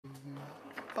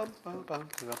Hey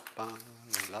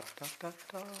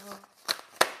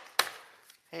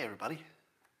everybody,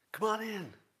 come on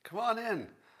in, come on in.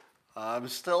 I'm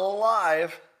still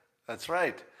alive. That's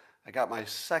right. I got my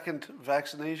second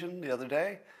vaccination the other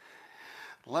day.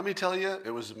 Let me tell you,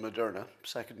 it was Moderna,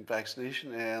 second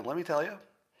vaccination, and let me tell you,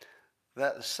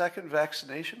 that second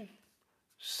vaccination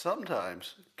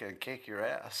sometimes can kick your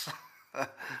ass.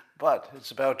 But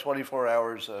it's about 24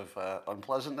 hours of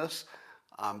unpleasantness.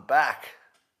 I'm back.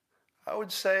 I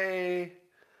would say,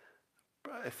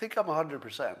 I think I'm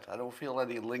 100%. I don't feel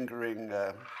any lingering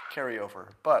carryover.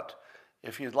 But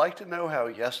if you'd like to know how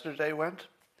yesterday went,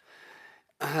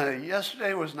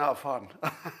 yesterday was not fun.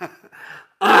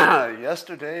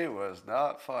 Yesterday was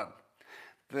not fun.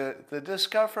 The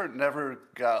discomfort never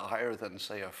got higher than,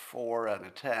 say, a 4 out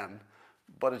of 10,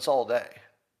 but it's all day.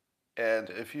 And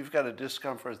if you've got a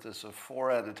discomfort that's a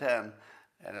 4 out of 10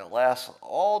 and it lasts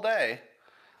all day,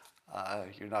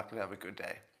 you're not going to have a good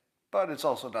day. But it's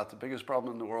also not the biggest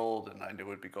problem in the world, and I knew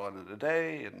it'd be gone in a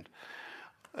day, and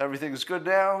everything's good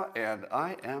now, and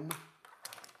I am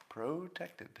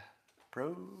protected.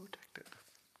 Protected.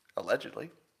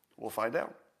 Allegedly. We'll find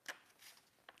out.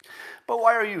 But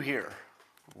why are you here?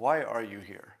 Why are you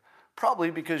here? Probably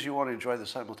because you want to enjoy the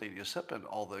simultaneous sip and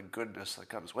all the goodness that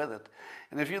comes with it.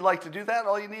 And if you'd like to do that,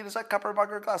 all you need is a cup or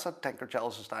mug or glass, a tank or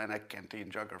chalice, a stein, a canteen,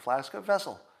 jug or flask, a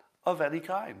vessel of any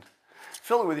kind.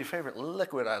 Fill it with your favorite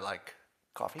liquid I like,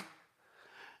 coffee.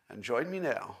 And join me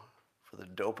now for the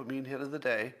dopamine hit of the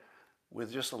day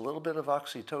with just a little bit of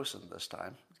oxytocin this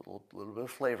time, a little bit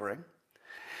of flavoring.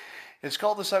 It's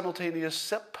called the simultaneous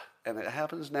sip, and it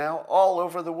happens now all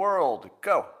over the world.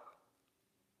 Go.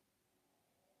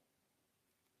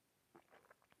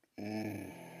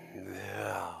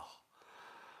 Yeah.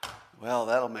 Well,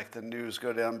 that'll make the news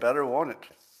go down better, won't it?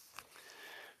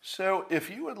 So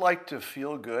if you would like to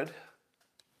feel good,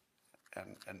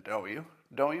 and don't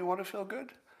you want to feel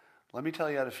good? Let me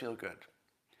tell you how to feel good.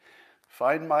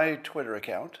 Find my Twitter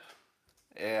account,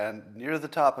 and near the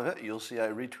top of it, you'll see I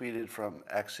retweeted from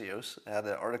Axios, had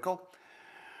an article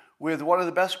with one of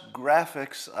the best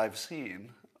graphics I've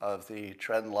seen of the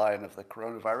trend line of the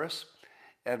coronavirus.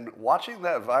 And watching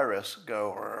that virus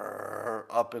go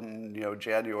up in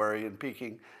January and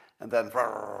peaking, and then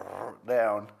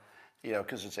down,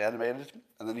 because it's animated,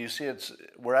 and then you see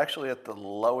we're actually at the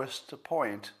lowest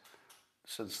point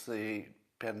since the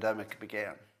pandemic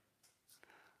began.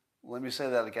 Let me say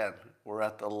that again. We're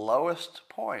at the lowest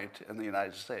point in the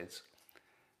United States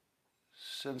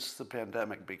since the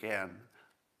pandemic began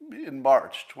in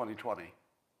March 2020.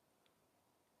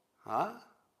 Huh?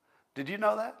 Did you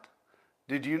know that?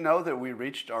 Did you know that we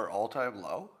reached our all-time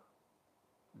low?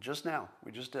 Just now.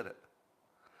 We just did it.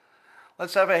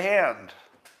 Let's have a hand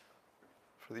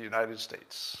for the United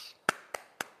States.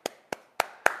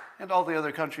 And all the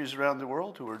other countries around the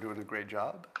world who are doing a great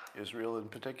job. Israel in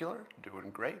particular, doing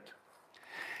great.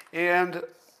 And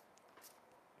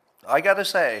I got to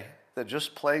say that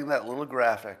just playing that little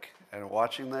graphic and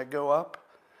watching that go up,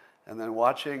 and then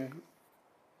watching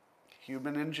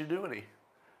human ingenuity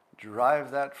drive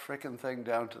that frickin' thing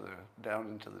down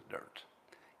into the dirt.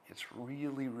 It's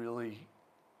really, really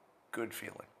good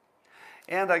feeling.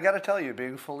 And I got to tell you,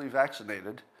 being fully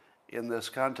vaccinated in this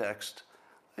context,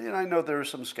 and I know there are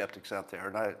some skeptics out there,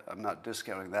 and I'm not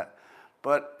discounting that,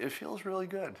 but it feels really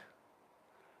good.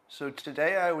 So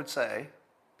today I would say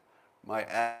my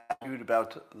attitude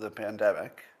about the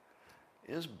pandemic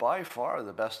is by far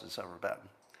the best it's ever been.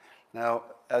 Now,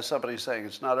 as somebody's saying,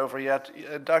 it's not over yet.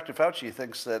 Dr. Fauci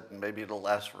thinks that maybe it'll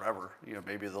last forever.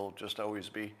 Maybe there'll just always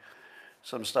be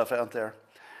some stuff out there.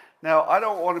 Now, I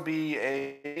don't want to be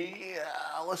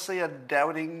let's say a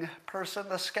doubting person,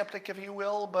 a skeptic, if you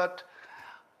will, but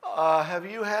have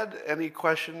you had any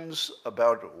questions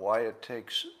about why it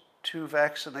takes 2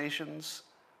 vaccinations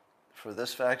for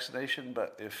this vaccination,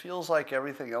 but it feels like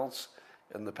everything else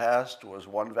in the past was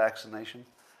 1 vaccination?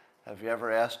 Have you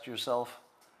ever asked yourself,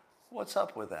 what's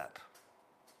up with that?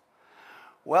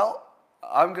 Well,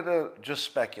 I'm going to just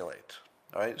speculate.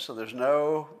 All right, so there's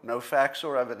no facts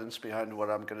or evidence behind what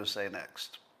I'm going to say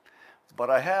next. But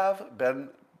I have been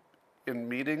in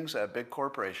meetings at big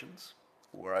corporations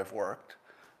where I've worked.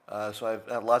 So I've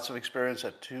had lots of experience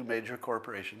at 2 major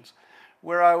corporations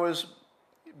where I was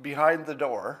behind the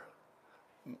door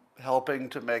helping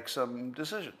to make some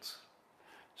decisions.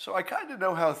 So I kind of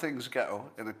know how things go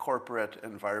in a corporate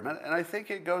environment, and I think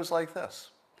it goes like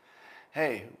this.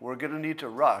 Hey, we're going to need to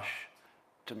rush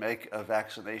to make a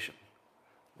vaccination.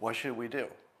 What should we do?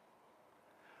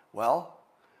 Well,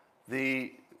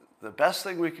 the best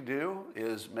thing we can do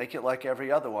is make it like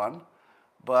every other one,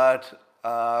 but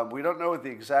we don't know the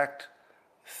exact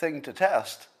thing to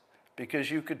test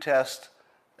because you could test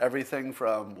everything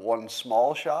from one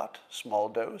small shot, small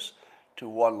dose, to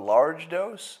one large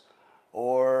dose,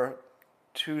 or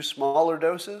two smaller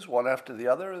doses, one after the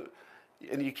other,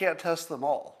 and you can't test them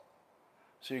all.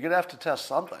 So you're going to have to test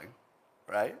something,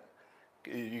 right?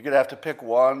 You're going to have to pick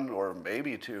one or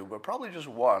maybe two, but probably just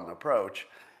one approach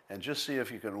and just see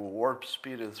if you can warp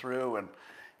speed it through, and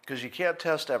because you can't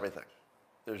test everything.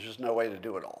 There's just no way to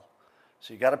do it all.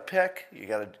 So you got to pick, you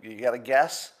got to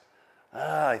guess.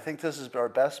 I think this is our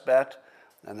best bet,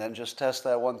 and then just test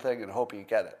that one thing and hope you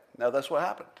get it. Now that's what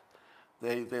happened.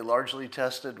 They largely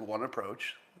tested one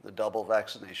approach, the double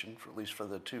vaccination, at least for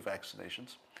the two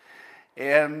vaccinations,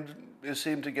 and it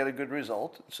seemed to get a good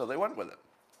result, so they went with it.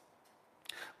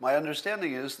 My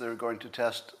understanding is they're going to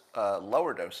test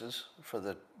lower doses for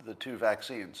the two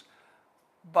vaccines.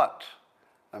 But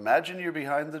imagine you're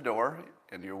behind the door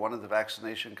and you're one of the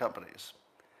vaccination companies.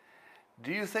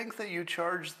 Do you think that you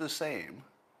charge the same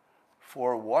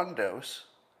for one dose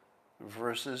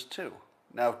versus two?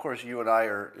 Now, of course, you and I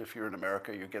are, if you're in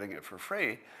America, you're getting it for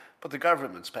free, but the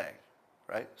government's paying,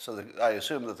 right? So I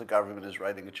assume that the government is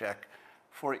writing a check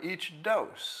for each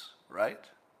dose, right?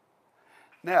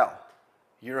 Now,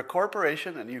 you're a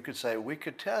corporation and you could say, we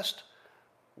could test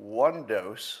one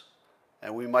dose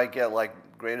and we might get like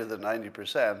greater than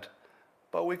 90%,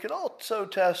 but we could also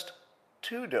test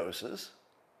two doses,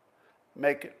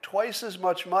 make twice as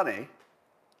much money,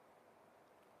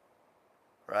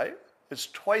 right? It's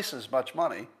twice as much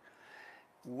money.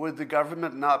 Would the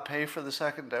government not pay for the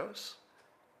second dose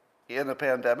in a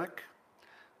pandemic?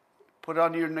 Put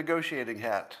on your negotiating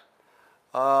hat.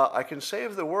 I can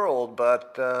save the world,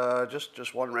 but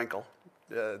just one wrinkle.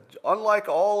 Unlike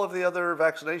all of the other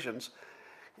vaccinations,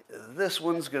 this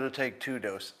one's going to take two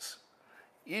doses.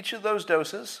 Each of those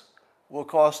doses will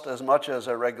cost as much as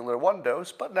a regular one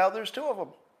dose, but now there's two of them.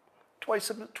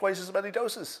 Twice as many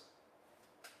doses.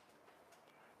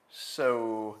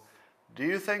 So, do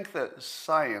you think that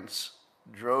science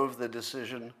drove the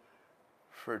decision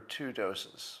for two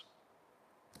doses?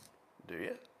 Do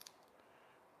you?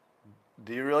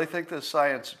 Do you really think that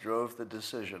science drove the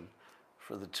decision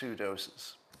for the two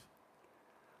doses?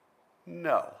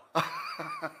 No.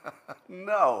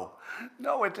 No,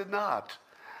 it did not.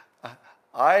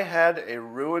 I had a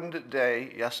ruined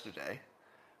day yesterday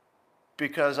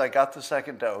because I got the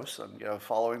second dose and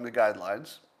following the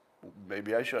guidelines.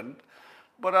 Maybe I shouldn't,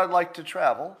 but I'd like to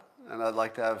travel and I'd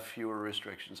like to have fewer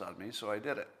restrictions on me, so I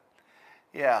did it.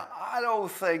 Yeah, I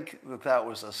don't think that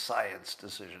was a science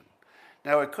decision.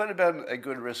 Now, it could have been a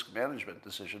good risk management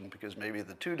decision because maybe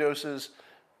the two doses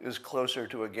is closer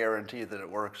to a guarantee that it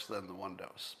works than the one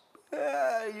dose.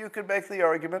 You could make the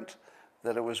argument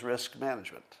that it was risk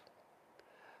management.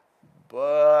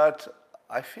 But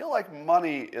I feel like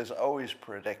money is always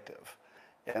predictive.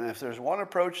 And if there's one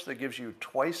approach that gives you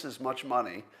twice as much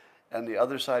money and the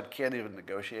other side can't even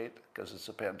negotiate because it's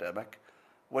a pandemic,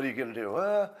 what are you going to do?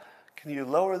 Can you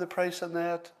lower the price on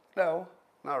that? No,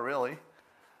 not really.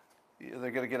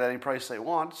 They're going to get any price they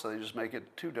want, so they just make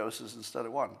it two doses instead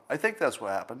of one. I think that's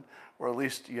what happened, or at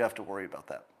least you have to worry about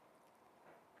that.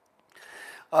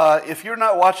 If you're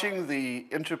not watching the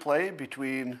interplay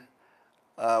between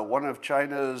one of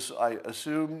China's, I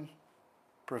assume,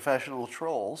 professional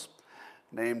trolls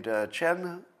named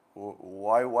Chen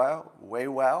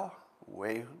Weiwao,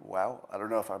 I don't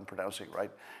know if I'm pronouncing it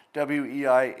right,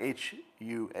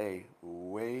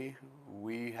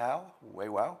 Weihua,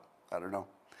 Weiwao, I don't know.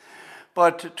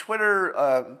 But Twitter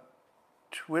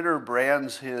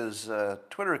brands his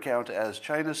Twitter account as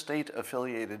China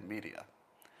state-affiliated media.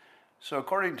 So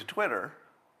according to Twitter,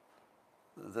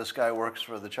 this guy works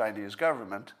for the Chinese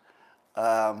government,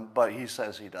 but he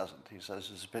says he doesn't. He says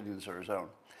his opinions are his own.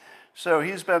 So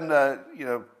he's been,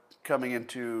 coming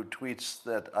into tweets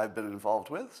that I've been involved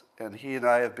with, and he and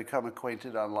I have become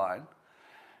acquainted online.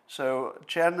 So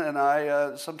Chen and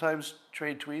I sometimes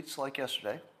trade tweets, like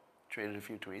yesterday. Traded a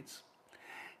few tweets.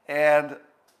 And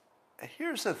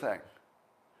here's the thing.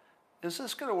 Is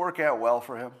this going to work out well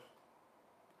for him?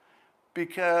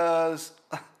 Because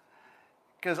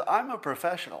I'm a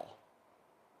professional,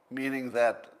 meaning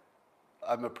that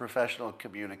I'm a professional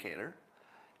communicator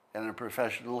and a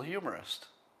professional humorist.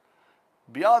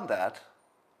 Beyond that,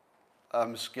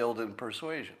 I'm skilled in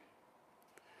persuasion.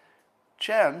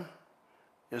 Chen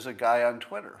is a guy on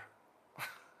Twitter.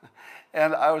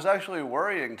 And I was actually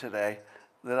worrying today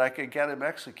that I could get him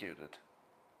executed.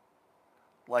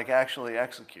 Like actually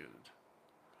executed.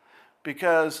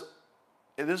 Because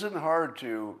it isn't hard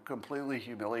to completely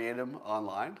humiliate him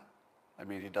online. I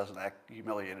mean, he doesn't act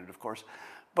humiliated, of course.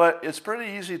 But it's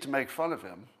pretty easy to make fun of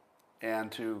him and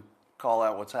to call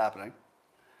out what's happening.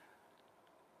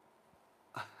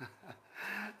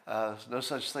 No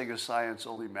such thing as science,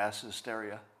 only mass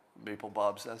hysteria, Maple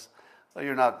Bob says. Well,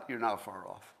 you're not far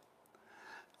off.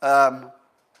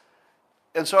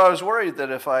 And so I was worried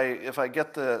that if I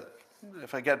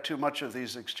get too much of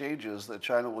these exchanges, that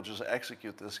China will just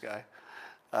execute this guy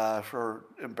for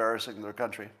embarrassing their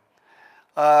country.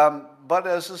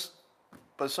 But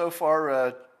so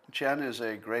far, Chen is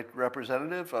a great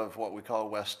representative of what we call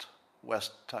West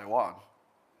Taiwan.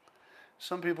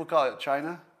 Some people call it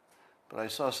China, but I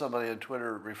saw somebody on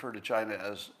Twitter refer to China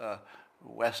as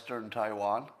Western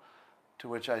Taiwan, to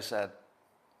which I said,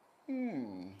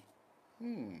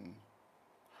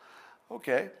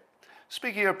 Okay.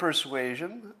 Speaking of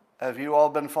persuasion, have you all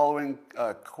been following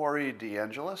Corey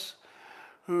DeAngelis,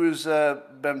 who's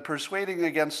been persuading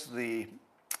against the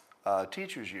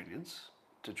teachers' unions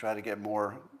to try to get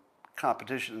more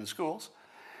competition in schools?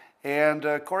 And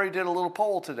Corey did a little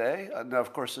poll today. Now,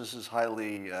 of course, this is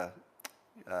highly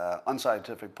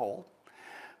unscientific poll.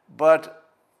 But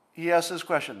he asked this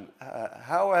question,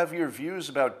 how have your views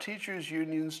about teachers'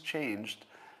 unions changed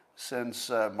since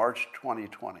March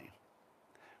 2020?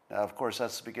 Now, of course,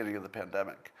 that's the beginning of the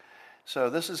pandemic. So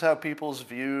this is how people's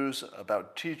views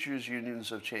about teachers' unions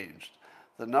have changed.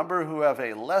 The number who have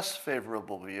a less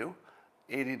favorable view,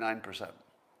 89%.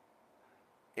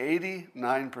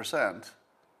 89%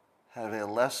 have a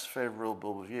less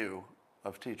favorable view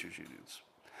of teachers' unions.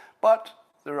 But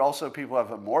there are also people who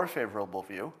have a more favorable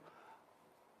view,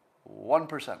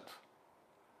 1%.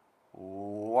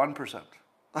 1%.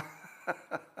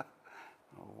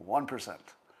 1%.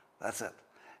 That's it.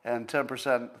 And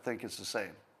 10% think it's the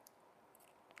same.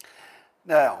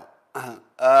 Now,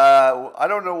 I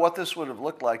don't know what this would have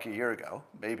looked like a year ago.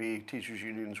 Maybe teachers'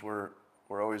 unions were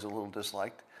always a little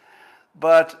disliked.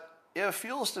 But it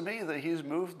feels to me that he's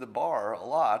moved the bar a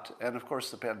lot. And of course,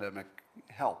 the pandemic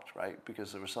helped, right?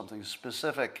 Because there was something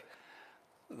specific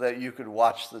that you could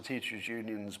watch the teachers'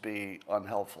 unions be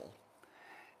unhelpful.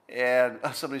 And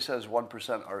somebody says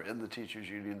 1% are in the teachers'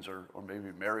 unions or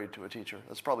maybe married to a teacher.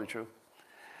 That's probably true.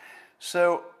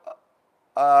 So,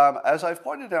 as I've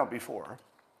pointed out before,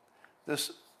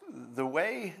 the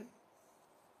way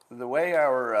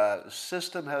our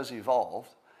system has evolved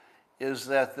is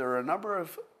that there are a number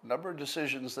of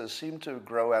decisions that seem to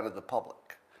grow out of the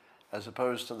public, as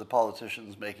opposed to the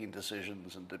politicians making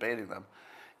decisions and debating them.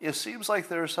 It seems like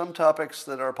there are some topics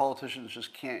that our politicians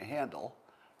just can't handle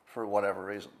for whatever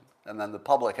reason, and then the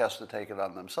public has to take it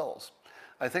on themselves.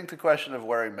 I think the question of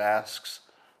wearing masks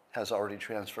has already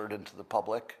transferred into the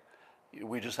public.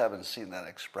 We just haven't seen that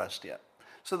expressed yet.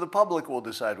 So the public will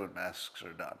decide when masks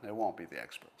are done. It won't be the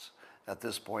experts at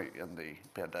this point in the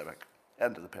pandemic,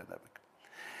 end of the pandemic.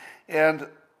 And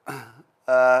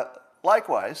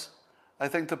likewise, I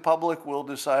think the public will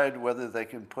decide whether they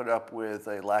can put up with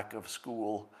a lack of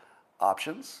school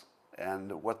options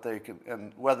and whether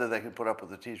they can put up with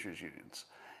the teachers' unions.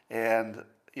 And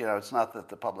it's not that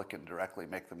the public can directly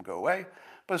make them go away,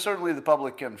 but certainly the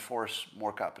public can force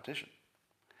more competition.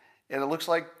 And it looks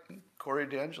like Corey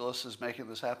DeAngelis is making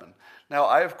this happen. Now,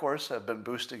 I, of course, have been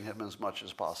boosting him as much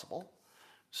as possible.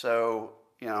 So,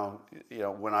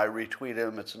 when I retweet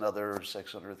him, it's another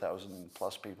 600,000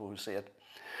 plus people who see it.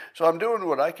 So I'm doing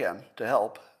what I can to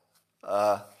help.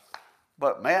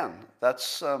 But man, that's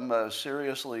some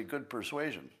seriously good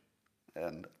persuasion.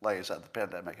 And like I said, the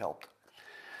pandemic helped.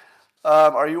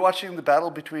 Are you watching the battle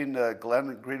between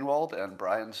Glenn Greenwald and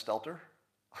Brian Stelter?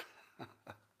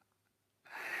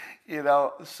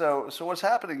 So what's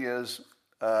happening is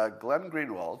Glenn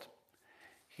Greenwald,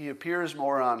 he appears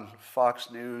more on Fox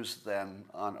News than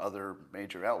on other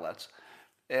major outlets.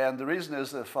 And the reason is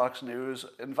that Fox News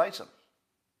invites him.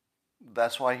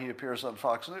 That's why he appears on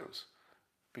Fox News,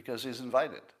 because he's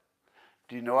invited.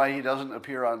 Do you know why he doesn't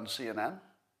appear on CNN?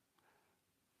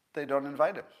 They don't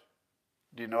invite him.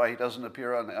 Do you know why he doesn't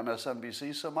appear on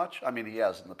MSNBC so much? I mean, he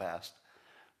has in the past.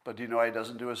 But do you know why he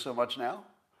doesn't do it so much now?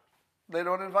 They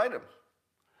don't invite him.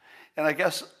 And I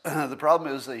guess the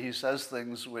problem is that he says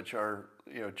things which are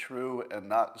true and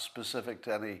not specific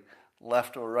to any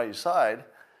left or right side,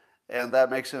 and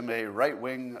that makes him a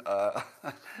right-wing,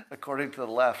 according to the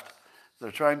left.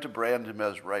 They're trying to brand him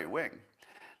as right-wing.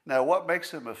 Now, what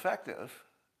makes him effective,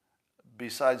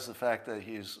 besides the fact that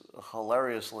he's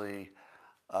hilariously,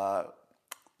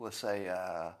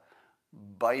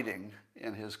 biting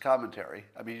in his commentary.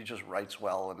 I mean, he just writes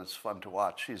well, and it's fun to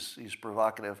watch. He's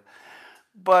provocative.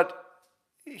 But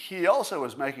he also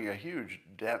is making a huge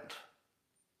dent.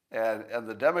 And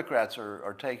the Democrats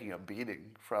are taking a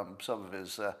beating from some of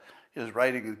his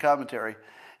writing and commentary.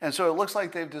 And so it looks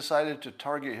like they've decided to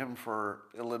target him for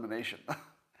elimination.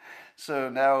 So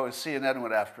now CNN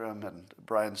went after him, and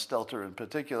Brian Stelter in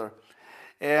particular.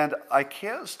 And I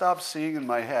can't stop seeing in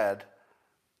my head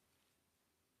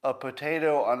a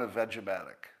potato on a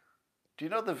Vegematic. Do you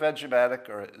know the Vegematic,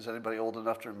 or is anybody old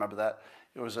enough to remember that?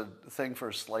 It was a thing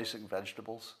for slicing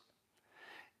vegetables.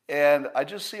 And I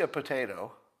just see a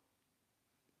potato,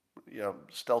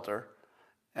 Stelter,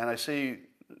 and I see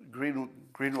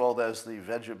Greenwald as the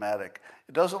Vegematic.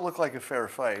 It doesn't look like a fair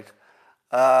fight.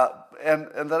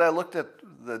 And then I looked at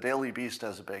the Daily Beast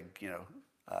as a big,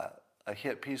 a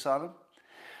hit piece on him.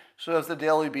 So if the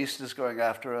Daily Beast is going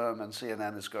after him and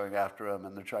CNN is going after him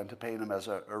and they're trying to paint him as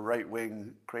a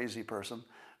right-wing crazy person,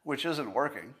 which isn't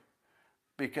working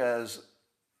because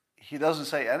he doesn't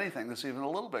say anything that's even a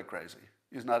little bit crazy.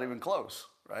 He's not even close,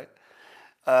 right?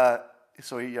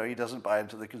 So he doesn't buy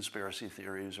into the conspiracy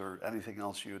theories or anything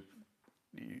else you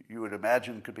would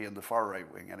imagine could be in the far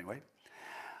right wing anyway.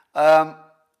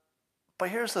 But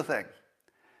here's the thing.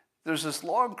 There's this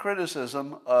long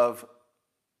criticism of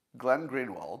Glenn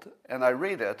Greenwald, and I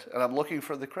read it, and I'm looking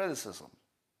for the criticism.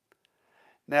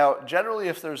 Now, generally,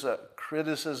 if there's a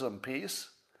criticism piece,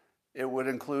 it would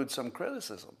include some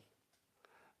criticism.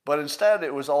 But instead,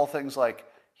 it was all things like,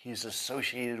 he's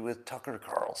associated with Tucker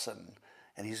Carlson,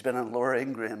 and he's been on Laura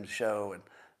Ingram's show, and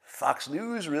Fox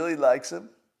News really likes him.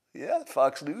 Yeah,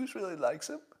 Fox News really likes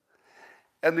him.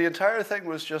 And the entire thing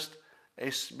was just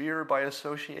a smear by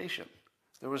association.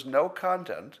 There was no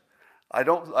content. I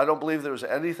don't believe there was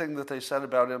anything that they said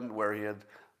about him where he had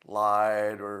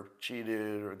lied or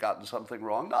cheated or gotten something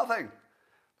wrong. Nothing.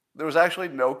 There was actually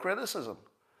no criticism.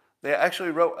 They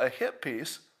actually wrote a hit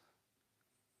piece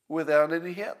without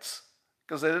any hits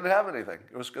because they didn't have anything.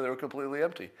 They were completely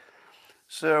empty.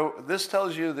 So this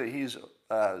tells you that he's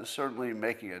certainly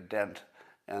making a dent,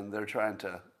 and they're trying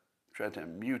to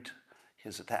mute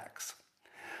his attacks.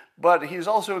 But he's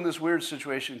also in this weird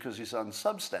situation because he's on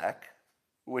Substack,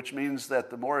 which means that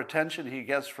the more attention he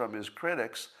gets from his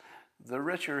critics, the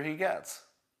richer he gets.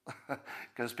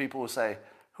 Because people will say,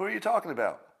 who are you talking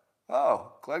about?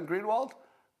 Oh, Glenn Greenwald?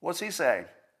 What's he saying?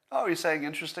 Oh, he's saying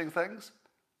interesting things?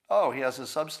 Oh, he has a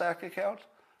Substack account?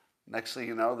 Next thing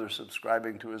you know, they're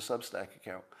subscribing to his Substack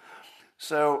account.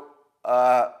 So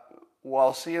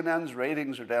while CNN's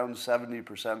ratings are down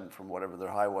 70% from whatever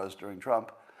their high was during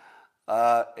Trump,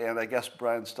 and I guess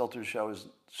Brian Stelter's show is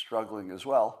struggling as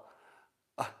well,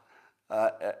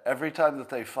 every time that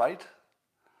they fight,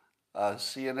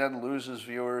 CNN loses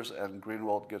viewers and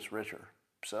Greenwald gets richer.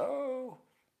 So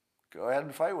go ahead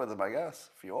and fight with him, I guess,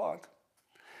 if you want.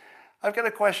 I've got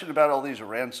a question about all these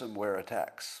ransomware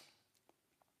attacks.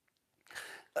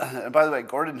 And by the way,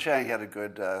 Gordon Chang had a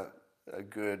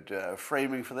good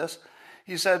framing for this.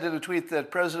 He said in a tweet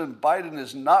that President Biden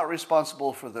is not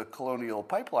responsible for the Colonial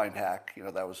Pipeline hack.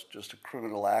 That was just a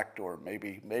criminal act, or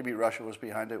maybe Russia was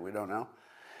behind it. We don't know.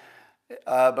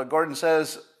 But Gordon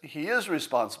says he is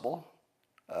responsible,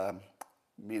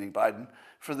 meaning Biden,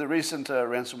 for the recent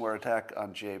ransomware attack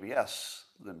on JBS,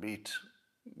 the meat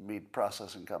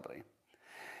processing company.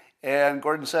 And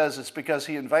Gordon says it's because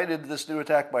he invited this new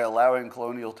attack by allowing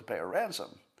Colonial to pay a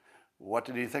ransom. What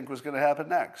did he think was going to happen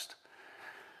next?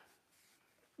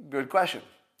 Good question.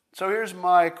 So here's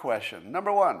my question.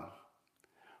 Number one,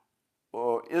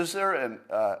 is there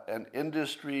an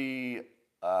industry,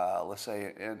 let's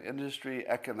say, an industry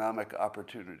economic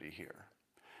opportunity here?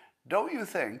 Don't you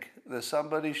think that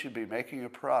somebody should be making a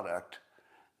product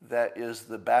that is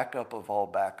the backup of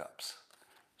all backups?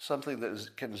 Something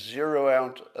that can zero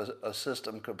out a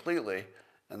system completely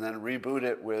and then reboot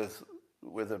it with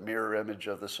a mirror image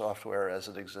of the software as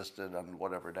it existed on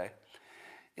whatever day.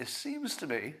 It seems to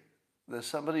me that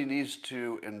somebody needs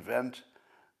to invent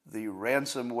the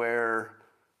ransomware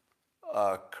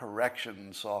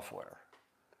correction software.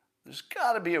 There's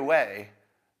got to be a way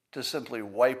to simply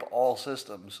wipe all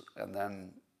systems and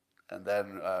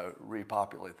then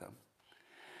repopulate them.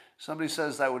 Somebody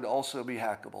says that would also be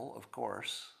hackable, of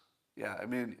course. Yeah, I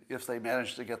mean, if they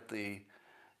manage to get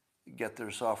their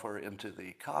software into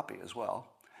the copy as well.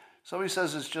 Somebody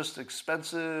says it's just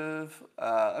expensive.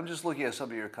 I'm just looking at some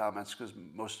of your comments because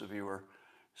most of you are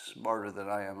smarter than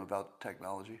I am about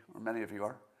technology, or many of you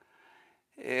are.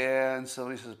 And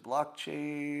somebody says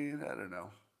blockchain, I don't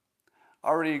know.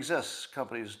 Already exists.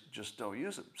 Companies just don't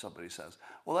use it, somebody says.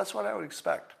 Well, that's what I would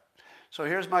expect. So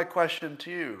here's my question to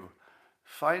you.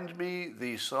 Find me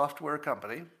the software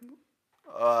company.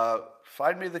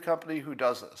 Find me the company who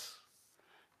does this.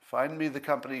 Find me the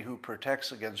company who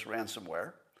protects against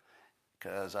ransomware,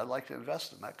 because I'd like to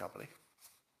invest in that company.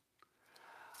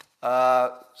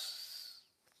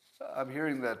 I'm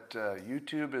hearing that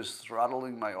YouTube is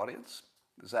throttling my audience.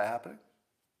 Is that happening?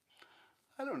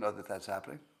 I don't know that that's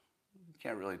happening.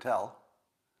 Can't really tell.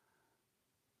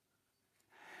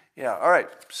 Yeah, all right.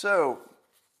 So,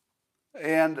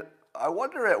 and I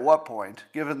wonder at what point,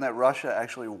 given that Russia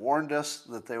actually warned us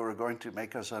that they were going to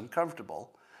make us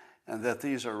uncomfortable and that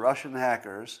these are Russian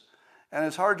hackers, and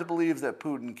it's hard to believe that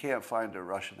Putin can't find a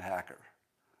Russian hacker.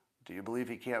 Do you believe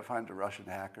he can't find a Russian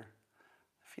hacker?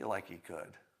 I feel like he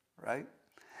could, right?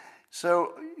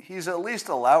 So he's at least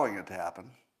allowing it to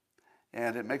happen.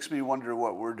 And it makes me wonder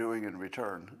what we're doing in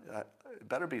return. It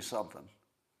better be something.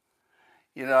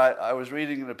 You know, I was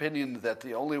reading an opinion that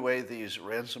the only way these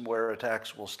ransomware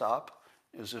attacks will stop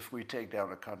is if we take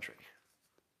down a country.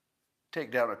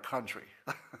 Take down a country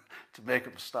to make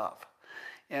them stop.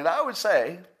 And I would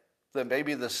say that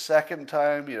maybe the second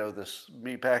time, you know, this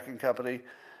meatpacking company,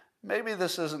 maybe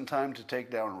this isn't time to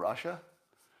take down Russia.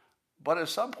 But at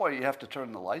some point you have to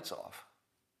turn the lights off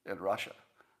in Russia,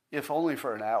 if only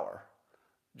for an hour,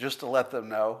 just to let them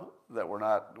know that we're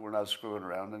not screwing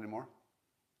around anymore.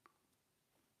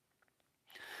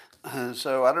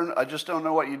 So I just don't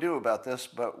know what you do about this,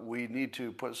 but we need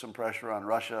to put some pressure on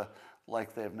Russia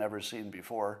like they've never seen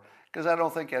before, because I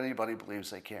don't think anybody believes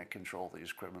they can't control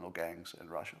these criminal gangs in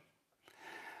Russia.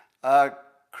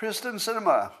 Kristen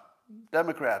Sinema,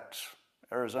 Democrat,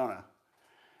 Arizona,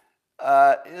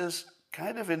 is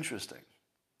kind of interesting.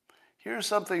 Here's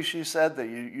something she said that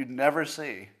you'd never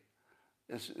see.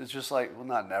 It's just like, well,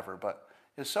 not never, but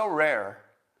it's so rare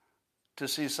to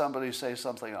see somebody say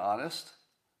something honest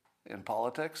in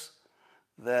politics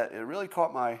that it really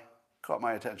caught my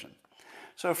attention.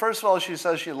 So first of all, she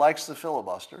says she likes the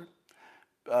filibuster,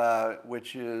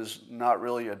 which is not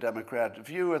really a Democrat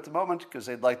view at the moment because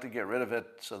they'd like to get rid of it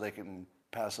so they can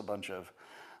pass a bunch of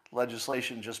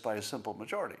legislation just by a simple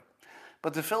majority.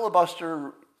 But the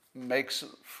filibuster makes,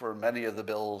 for many of the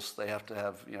bills, they have to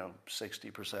have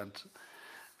 60%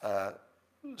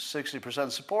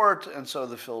 support, and so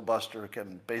the filibuster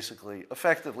can basically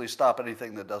effectively stop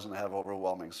anything that doesn't have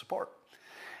overwhelming support.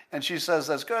 And she says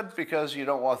that's good because you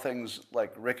don't want things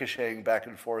like ricocheting back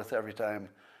and forth every time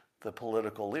the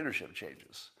political leadership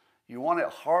changes. You want it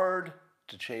hard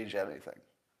to change anything.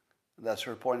 That's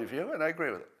her point of view, and I agree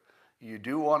with it. You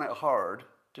do want it hard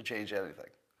to change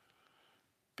anything,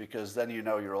 because then you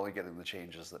know you're only getting the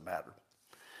changes that matter.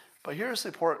 But here's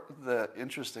the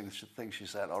interesting thing she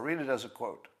said. I'll read it as a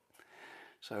quote.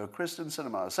 So Kristen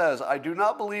Sinema says, "I do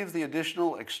not believe the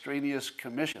additional extraneous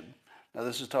commission." Now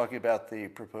this is talking about the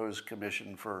proposed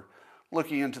commission for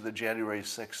looking into the January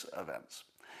 6th events.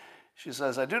 She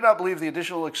says, "I do not believe the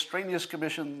additional extraneous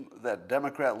commission that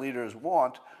Democrat leaders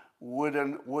want would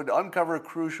uncover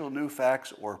crucial new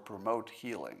facts or promote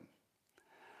healing."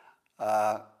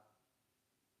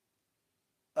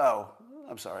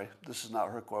 I'm sorry. This is not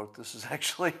her quote. This is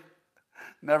actually,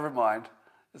 never mind.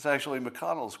 It's actually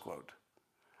McConnell's quote.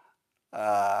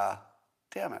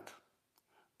 Damn it.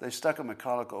 They stuck a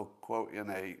McConnell quote in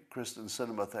a Kristen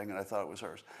Sinema thing, and I thought it was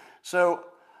hers. So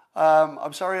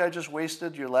I'm sorry I just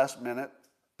wasted your last minute.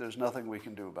 There's nothing we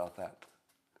can do about that.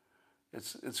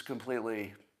 It's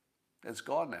completely, it's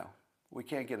gone now. We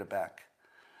can't get it back.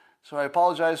 So I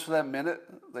apologize for that minute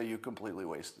that you completely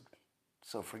wasted.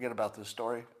 So forget about this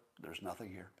story. There's nothing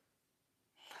here.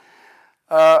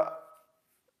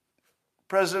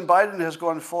 President Biden has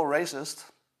gone full racist.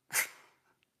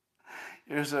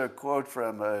 Here's a quote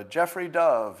from Jeffrey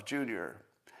Dove, Jr.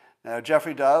 Now,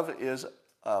 Jeffrey Dove is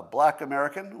a black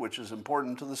American, which is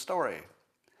important to the story.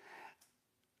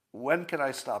 When can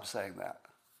I stop saying that?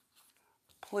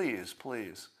 Please,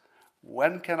 please.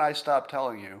 When can I stop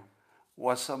telling you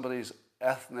what somebody's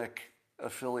ethnic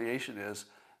affiliation is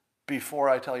before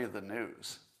I tell you the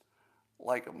news?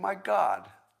 Like, my God,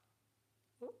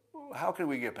 how can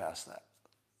we get past that?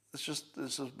 It's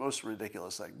the most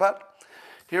ridiculous thing. But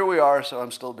here we are, so I'm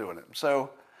still doing it.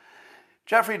 So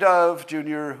Jeffrey Dove,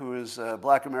 Jr., who is a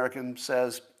black American,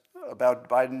 says about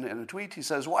Biden in a tweet, he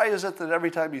says, "Why is it that every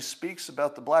time he speaks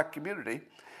about the black community,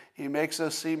 he makes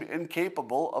us seem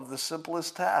incapable of the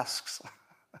simplest tasks,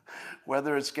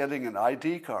 whether it's getting an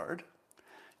ID card,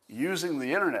 using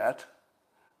the internet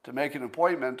to make an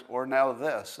appointment, or now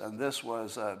this." And this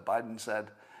was, Biden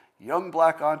said, "Young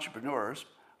black entrepreneurs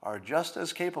are just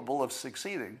as capable of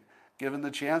succeeding given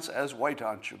the chance as white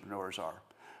entrepreneurs are.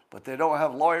 But they don't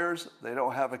have lawyers, they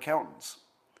don't have accountants."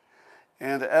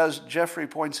 And as Jeffrey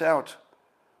points out,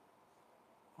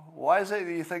 why is it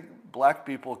that you think black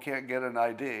people can't get an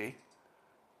ID,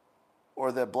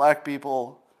 or that black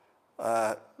people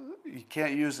you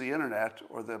can't use the internet,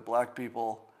 or that black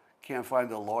people can't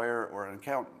find a lawyer or an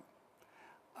accountant?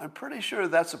 I'm pretty sure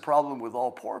that's a problem with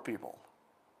all poor people,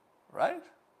 right?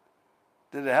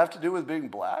 Did it have to do with being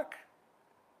black?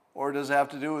 Or does it have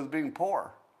to do with being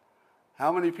poor?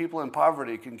 How many people in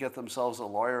poverty can get themselves a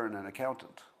lawyer and an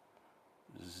accountant?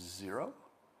 0?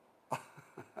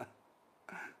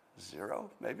 0,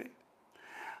 maybe?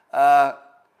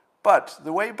 But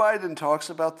the way Biden talks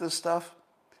about this stuff,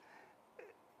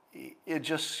 it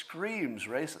just screams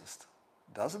racist,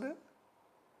 doesn't it?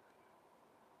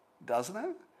 Doesn't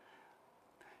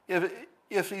it?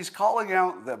 If he's calling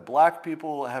out that black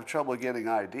people have trouble getting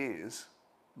IDs,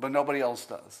 but nobody else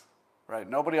does, right?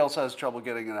 Nobody else has trouble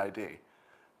getting an ID.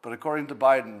 But according to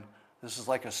Biden, this is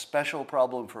like a special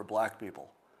problem for black people.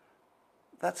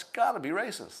 That's got to be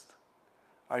racist.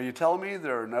 Are you telling me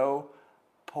there are no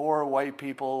poor white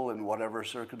people in whatever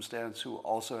circumstance who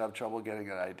also have trouble getting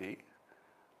an ID?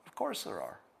 Of course there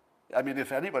are. I mean,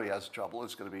 if anybody has trouble,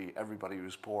 it's going to be everybody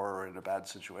who's poor or in a bad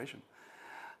situation.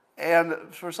 And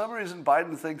for some reason,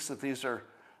 Biden thinks that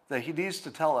that he needs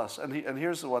to tell us, and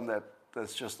here's the one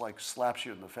that's just like slaps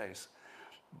you in the face.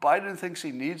 Biden thinks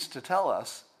he needs to tell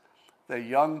us that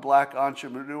young black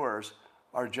entrepreneurs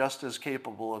are just as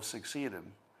capable of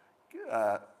succeeding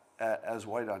as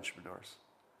white entrepreneurs.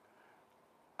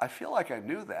 I feel like I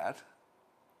knew that.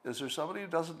 Is there somebody who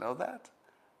doesn't know that?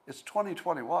 It's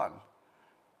 2021.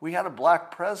 We had a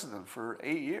black president for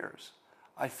 8 years.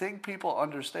 I think people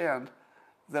understand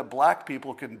that black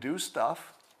people can do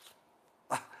stuff.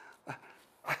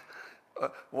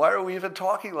 Why are we even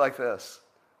talking like this?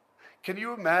 Can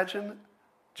you imagine,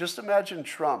 just imagine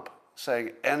Trump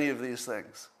saying any of these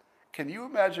things. Can you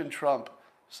imagine Trump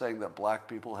saying that black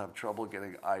people have trouble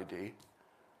getting ID?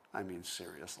 I mean,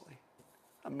 seriously.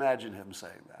 Imagine him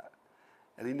saying that.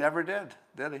 And he never did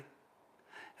he?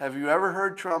 Have you ever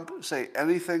heard Trump say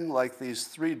anything like these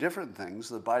 3 different things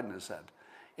that Biden has said,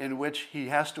 in which he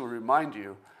has to remind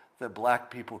you that black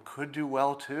people could do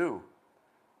well too?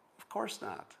 Of course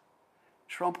not.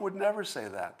 Trump would never say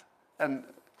that. And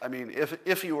I mean,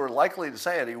 if he were likely to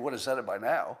say it, he would have said it by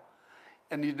now.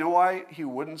 And you know why he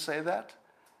wouldn't say that?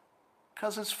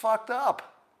 Because it's fucked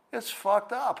up. It's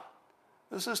fucked up.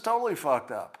 This is totally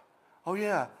fucked up. Oh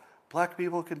yeah, black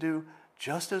people can do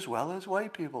just as well as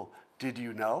white people. Did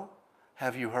you know?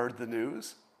 Have you heard the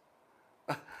news?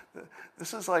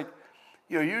 This is like,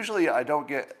 usually I don't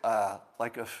get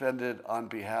like offended on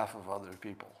behalf of other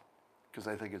people because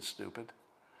I think it's stupid.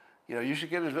 You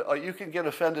can get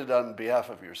offended on behalf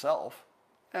of yourself,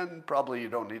 and probably you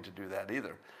don't need to do that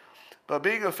either. But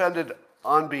being offended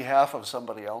on behalf of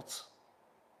somebody else,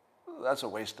 that's a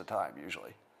waste of time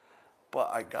usually. But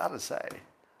I gotta say,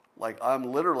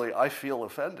 I feel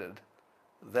offended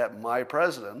that my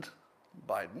president,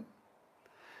 Biden,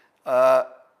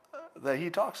 that he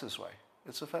talks this way.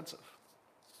 It's offensive.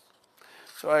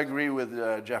 So I agree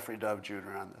with Jeffrey Dove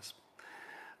Jr. on this.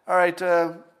 All right.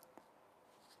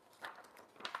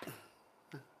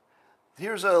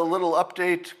 Here's a little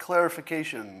update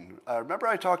clarification. Remember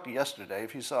I talked yesterday,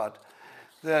 if you saw it,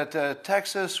 that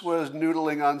Texas was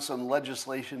noodling on some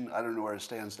legislation, I don't know where it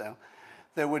stands now,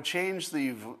 that would change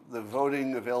the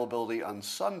voting availability on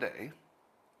Sunday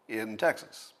in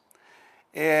Texas.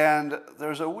 And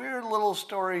there's a weird little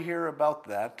story here about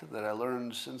that I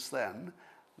learned since then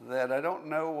that I don't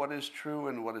know what is true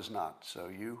and what is not. So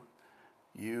you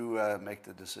make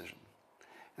the decision.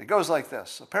 And it goes like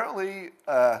this. Apparently,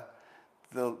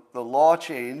 the law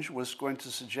change was going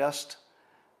to suggest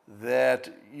that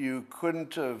you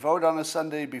couldn't vote on a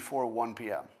Sunday before 1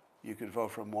 p.m. You could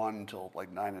vote from 1 until like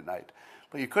 9 at night.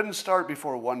 But you couldn't start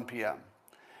before 1 p.m.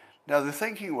 Now, the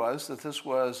thinking was that this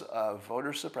was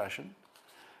voter suppression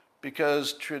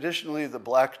because traditionally the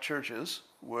black churches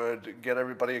would get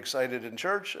everybody excited in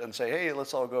church and say, hey,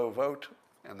 let's all go vote.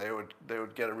 And they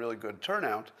would get a really good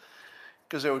turnout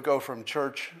because they would go from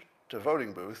church to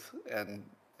voting booth, and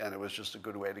it was just a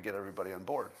good way to get everybody on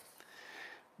board.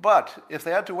 But if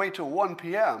they had to wait till 1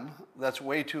 p.m., that's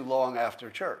way too long after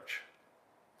church.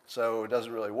 So it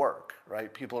doesn't really work,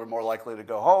 right? People are more likely to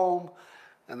go home,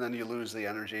 and then you lose the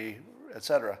energy,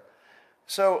 etc.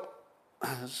 So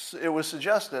it was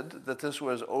suggested that this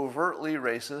was overtly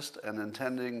racist and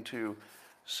intending to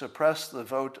suppress the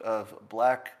vote of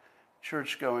black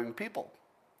church-going people.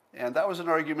 And that was an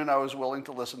argument I was willing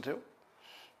to listen to,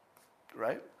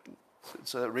 right?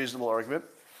 It's a reasonable argument.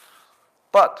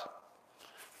 But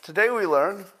today we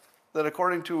learn that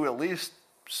according to at least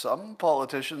some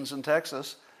politicians in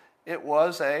Texas, it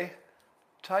was a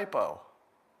typo.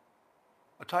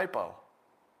 A typo.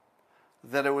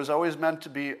 That it was always meant to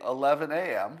be 11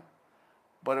 a.m.,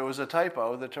 but it was a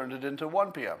typo that turned it into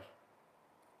 1 p.m.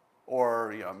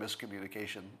 Or,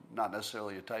 miscommunication, not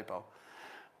necessarily a typo.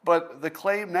 But the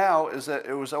claim now is that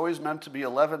it was always meant to be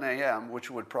 11 a.m., which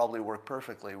would probably work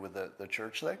perfectly with the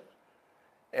church thing,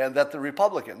 and that the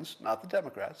Republicans, not the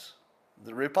Democrats,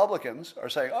 the Republicans are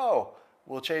saying, oh,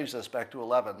 we'll change this back to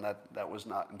 11. That was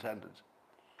not intended.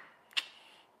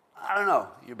 I don't know.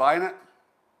 You buying it?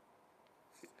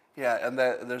 Yeah, and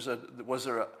was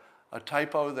there a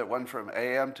typo that went from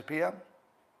AM to PM?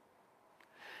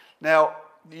 Now,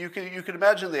 you can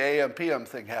imagine the AM PM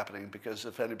thing happening, because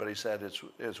if anybody said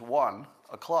it's 1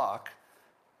 o'clock,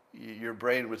 your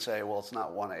brain would say, well, it's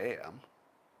not 1 a.m.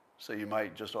 So you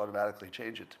might just automatically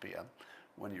change it to PM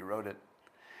when you wrote it.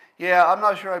 Yeah, I'm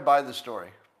not sure I buy the story.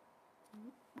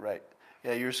 Right.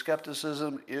 Yeah, your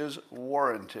skepticism is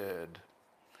warranted.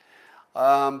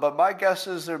 But my guess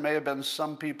is there may have been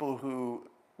some people who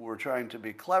were trying to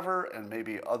be clever, and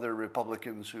maybe other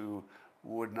Republicans who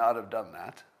would not have done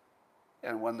that.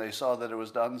 And when they saw that it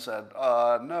was done, said,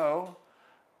 no,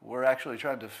 we're actually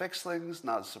trying to fix things,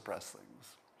 not suppress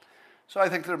things. So I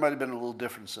think there might have been a little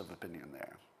difference of opinion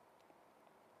there.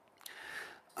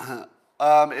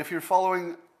 If you're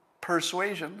following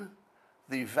persuasion,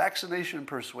 the vaccination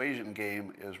persuasion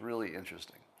game is really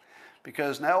interesting,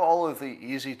 because now all of the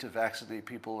easy to vaccinate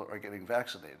people are getting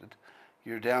vaccinated.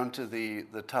 You're down to the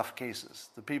tough cases,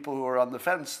 the people who are on the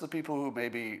fence, the people who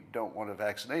maybe don't want a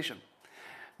vaccination.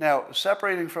 Now,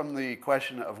 separating from the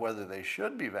question of whether they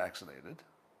should be vaccinated,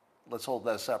 let's hold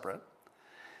that separate.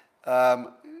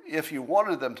 If you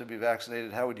wanted them to be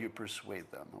vaccinated, how would you persuade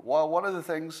them? Well, one of the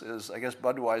things is, I guess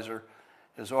Budweiser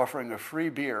is offering a free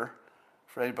beer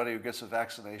for anybody who gets a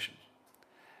vaccination.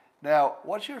 Now,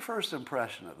 what's your first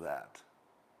impression of that?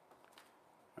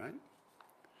 Right?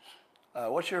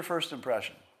 What's your first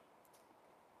impression?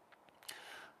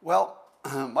 Well,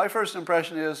 my first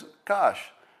impression is,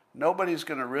 gosh, nobody's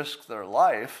going to risk their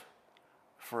life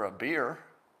for a beer,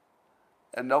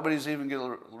 and nobody's even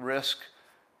going to risk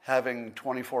having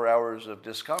 24 hours of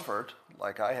discomfort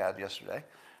like I had yesterday.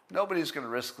 Nobody's going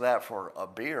to risk that for a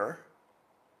beer,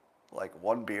 like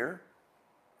one beer,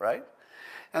 right?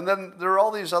 And then there are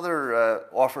all these other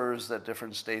offers that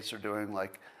different states are doing,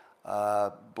 like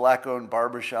black-owned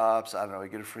barbershops. I don't know, you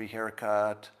get a free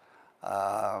haircut.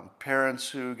 Parents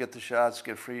who get the shots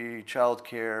get free child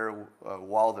care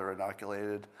while they're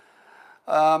inoculated.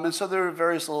 And so there are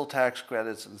various little tax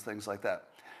credits and things like that.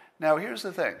 Now, here's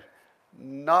the thing.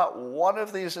 Not one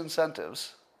of these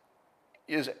incentives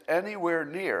is anywhere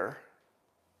near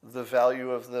the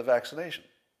value of the vaccination.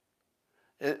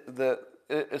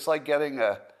 It's like getting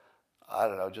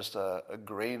just a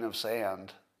grain of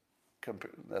sand.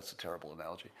 That's a terrible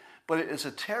analogy. But it's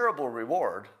a terrible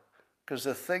reward, because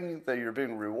the thing that you're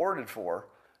being rewarded for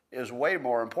is way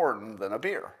more important than a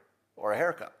beer or a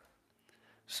haircut.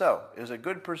 So, is it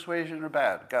good persuasion or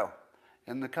bad? Go.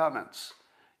 In the comments.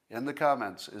 In the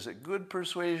comments, is it good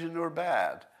persuasion or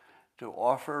bad to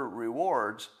offer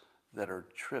rewards that are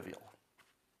trivial?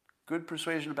 Good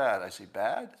persuasion or bad? I see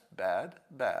bad, bad,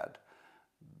 bad.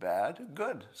 Bad,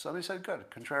 good. Somebody said good.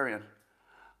 Contrarian.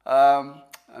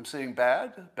 I'm seeing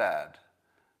bad, bad.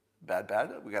 Bad,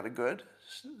 bad. We got a good.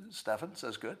 Stefan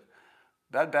says good.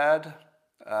 Bad, bad.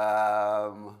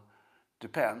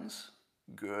 Depends.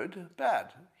 Good,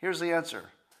 bad. Here's the answer.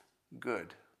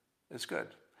 Good. It's good.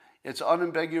 It's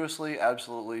unambiguously,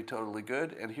 absolutely, totally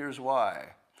good. And here's why.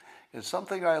 It's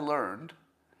something I learned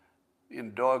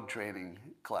in dog training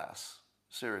class.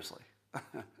 Seriously.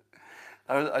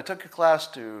 I took a class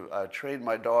to train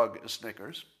my dog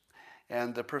Snickers,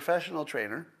 and the professional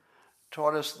trainer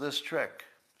taught us this trick.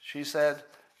 She said,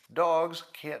 dogs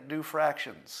can't do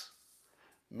fractions,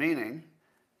 meaning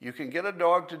you can get a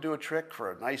dog to do a trick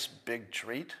for a nice big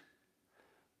treat,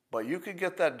 but you can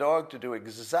get that dog to do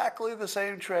exactly the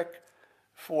same trick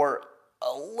for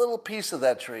a little piece of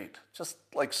that treat, just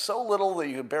like so little that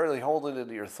you can barely hold it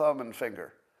into your thumb and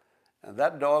finger. And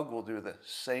that dog will do the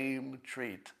same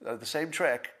the same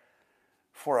trick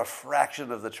for a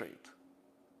fraction of the treat.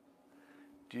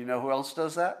 Do you know who else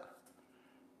does that?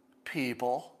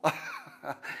 People.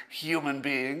 Human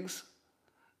beings,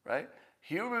 right?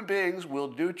 Human beings will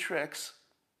do tricks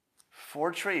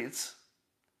for treats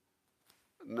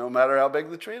no matter how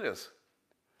big the treat is.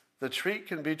 The treat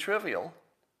can be trivial,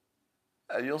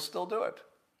 and you'll still do it.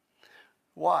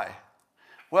 Why?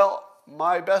 Well,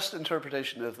 my best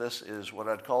interpretation of this is what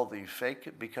I'd call the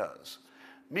fake because,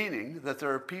 meaning that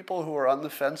there are people who are on the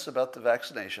fence about the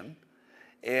vaccination,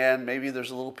 and maybe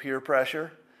there's a little peer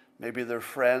pressure. Maybe their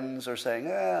friends are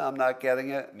saying, I'm not getting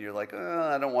it. And you're like,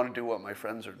 I don't want to do what my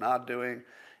friends are not doing.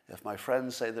 If my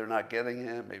friends say they're not getting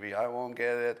it, maybe I won't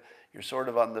get it. You're sort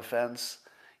of on the fence.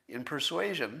 In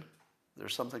persuasion,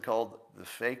 there's something called the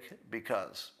fake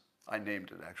because. I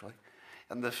named it, actually.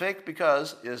 And the fake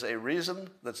because is a reason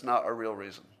that's not a real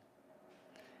reason.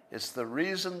 It's the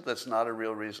reason that's not a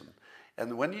real reason.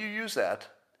 And when you use that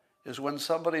is when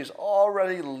somebody's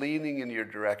already leaning in your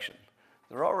direction.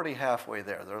 They're already halfway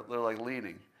there. They're like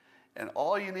leaning. And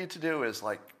all you need to do is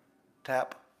like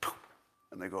tap,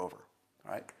 and they go over,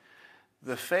 right?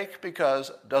 The fake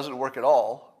because doesn't work at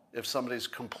all if somebody's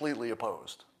completely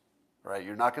opposed, right?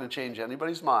 You're not going to change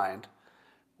anybody's mind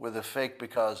with a fake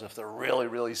because if they're really,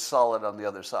 really solid on the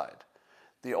other side.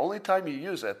 The only time you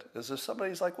use it is if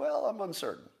somebody's like, well, I'm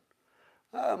uncertain.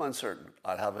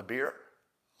 I'd have a beer.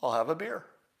 I'll have a beer.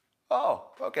 Oh,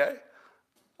 okay.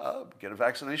 Get a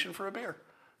vaccination for a beer.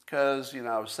 Because,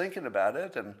 I was thinking about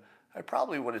it, and I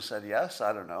probably would have said yes.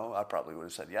 I don't know. I probably would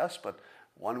have said yes, but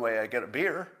one way I get a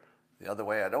beer, the other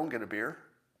way I don't get a beer,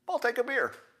 I'll take a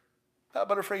beer. How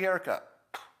about a free haircut?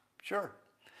 Sure.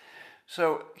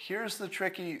 So here's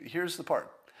the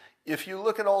part. If you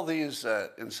look at all these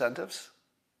incentives,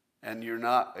 and you're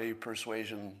not a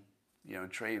persuasion,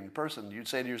 trained person, you'd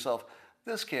say to yourself,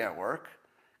 this can't work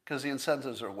because the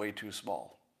incentives are way too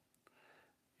small.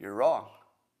 You're wrong.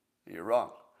 You're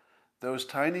wrong. Those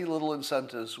tiny little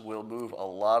incentives will move a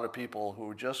lot of people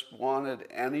who just wanted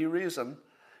any reason.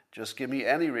 Just give me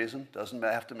any reason. Doesn't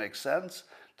have to make sense.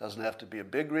 Doesn't have to be a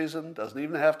big reason. Doesn't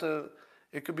even have to,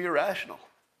 it could be irrational.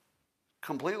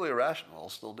 Completely irrational. I'll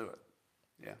still do it.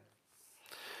 Yeah.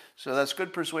 So that's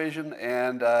good persuasion.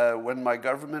 And when my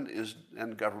government is,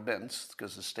 and governments,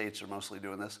 because the states are mostly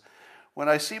doing this, when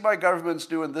I see my governments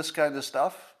doing this kind of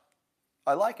stuff,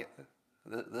 I like it.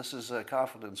 This is a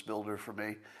confidence builder for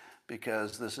me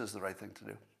because this is the right thing to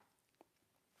do.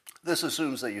 This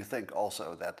assumes that you think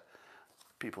also that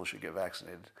people should get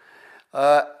vaccinated.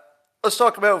 Let's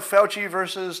talk about Fauci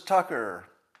versus Tucker.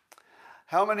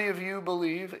 How many of you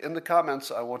believe, in the comments,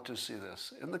 I want to see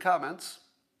this, in the comments,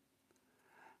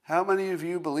 how many of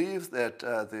you believe that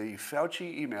the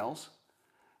Fauci emails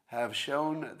have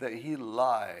shown that he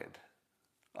lied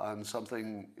on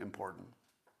something important?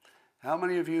 How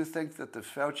many of you think that the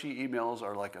Fauci emails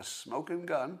are like a smoking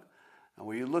gun? And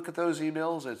when you look at those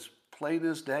emails, it's plain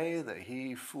as day that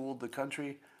he fooled the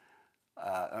country.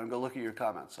 I'm going to look at your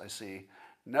comments. I see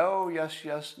no, yes,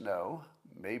 yes, no,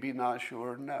 maybe not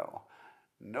sure, no.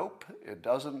 Nope, it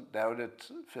doesn't, doubt it,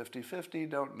 50-50,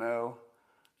 don't know.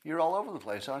 You're all over the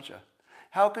place, aren't you?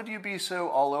 How could you be so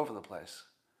all over the place?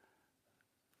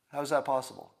 How's that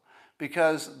possible?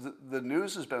 Because the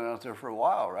news has been out there for a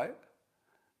while, right?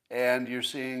 And you're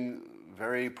seeing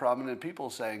very prominent people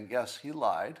saying, yes, he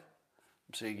lied.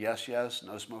 I'm seeing yes, yes,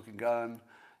 no smoking gun.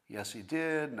 Yes, he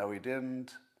did. No, he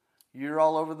didn't. You're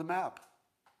all over the map.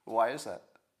 Why is that?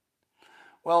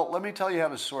 Well, let me tell you how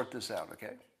to sort this out,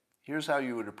 okay? Here's how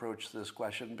you would approach this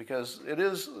question because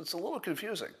it's a little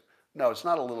confusing. No, it's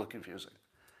not a little confusing.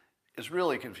 It's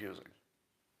really confusing.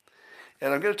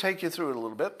 And I'm going to take you through it a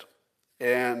little bit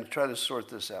and try to sort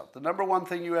this out. The number one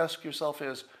thing you ask yourself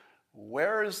is,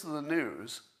 where is the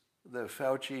news that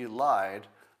Fauci lied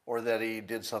or that he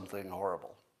did something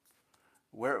horrible?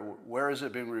 Where is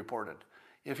it being reported?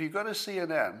 If you go to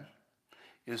CNN,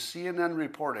 is CNN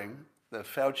reporting that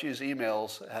Fauci's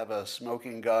emails have a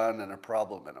smoking gun and a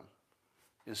problem in them?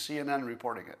 Is CNN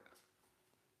reporting it?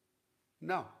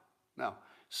 No.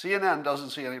 CNN doesn't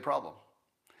see any problem.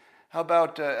 How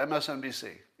about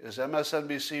MSNBC? Is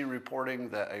MSNBC reporting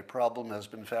that a problem has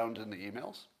been found in the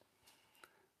emails?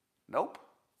 Nope.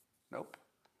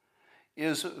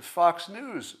 Is Fox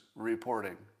News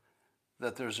reporting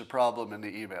that there's a problem in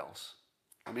the emails?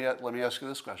 Let me ask you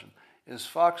this question. Is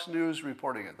Fox News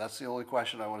reporting it? That's the only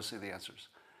question I want to see the answers.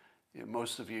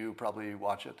 Most of you probably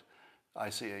watch it. I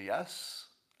see a yes.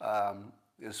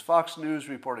 Is Fox News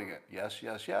reporting it? Yes,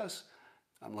 yes, yes.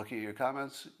 I'm looking at your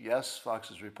comments. Yes,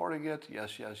 Fox is reporting it.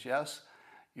 Yes, yes, yes.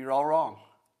 You're all wrong.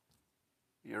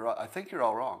 I think you're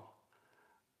all wrong.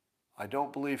 I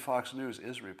don't believe Fox News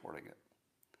is reporting it.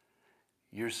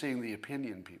 You're seeing the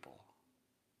opinion people,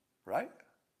 right?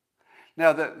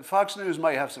 Now, Fox News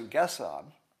might have some guests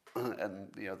on,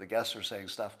 and the guests are saying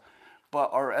stuff, but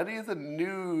are any of the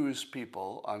news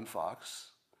people on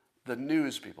Fox, the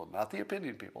news people, not the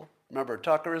opinion people? Remember,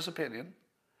 Tucker is opinion.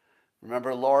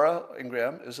 Remember, Laura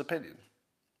Ingraham is opinion.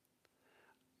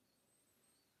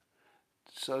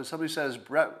 So somebody says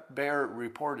Bret Baier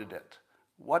reported it.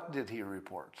 What did he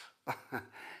report?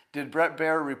 Did Bret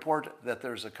Baier report that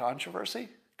there's a controversy?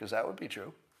 Because that would be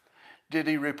true. Did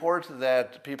he report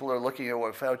that people are looking at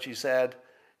what Fauci said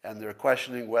and they're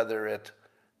questioning whether it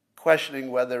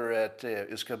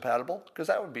is compatible? Because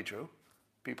that would be true.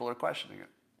 People are questioning it.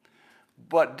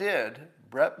 But did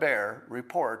Bret Baier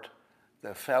report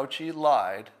that Fauci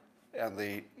lied and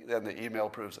the email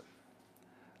proves it.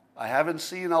 I haven't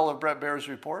seen all of Brett Baer's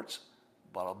reports,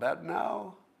 but I'll bet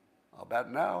now.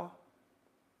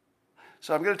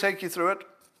 So I'm going to take you through it.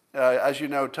 As you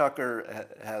know, Tucker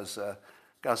has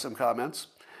got some comments.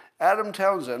 Adam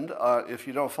Townsend, if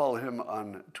you don't follow him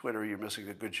on Twitter, you're missing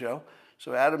a good show.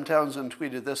 So Adam Townsend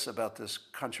tweeted this about this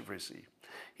controversy.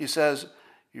 He says,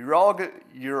 you're all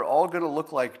going to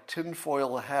look like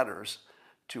tinfoil hatters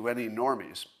to any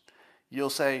normies. You'll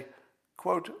say,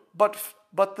 quote, but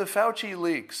the Fauci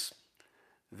leaks.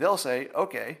 They'll say,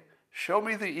 okay, show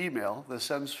me the email that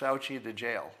sends Fauci to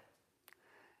jail.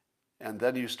 And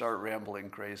then you start rambling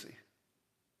crazy.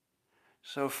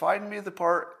 So find me the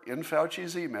part in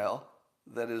Fauci's email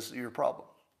that is your problem.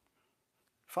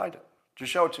 Find it.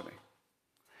 Just show it to me.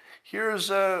 Here's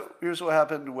what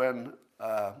happened when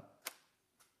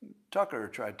Tucker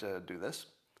tried to do this.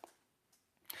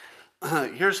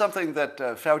 Here's something that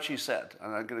Fauci said,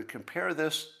 and I'm going to compare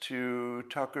this to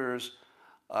Tucker's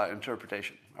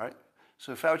interpretation. All right.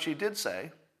 So Fauci did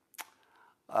say,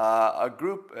 a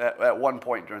group, at one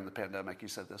point during the pandemic, he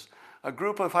said this, a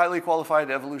group of highly qualified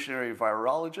evolutionary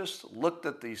virologists looked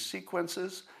at the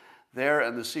sequences there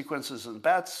and the sequences in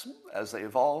bats as they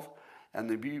evolve and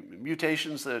the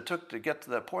mutations that it took to get to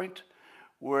that point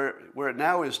where it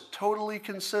now is totally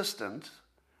consistent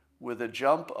with a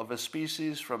jump of a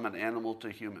species from an animal to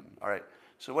human. All right.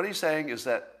 So what he's saying is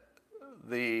that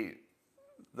the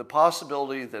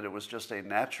possibility that it was just a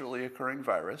naturally occurring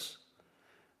virus,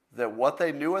 that what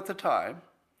they knew at the time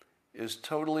is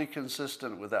totally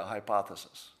consistent with that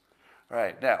hypothesis. All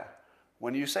right, now,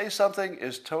 when you say something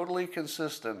is totally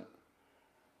consistent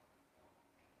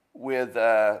with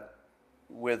a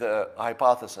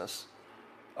hypothesis,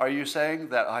 are you saying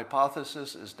that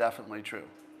hypothesis is definitely true?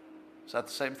 Is that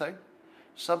the same thing?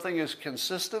 Something is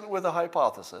consistent with a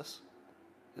hypothesis.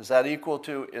 Is that equal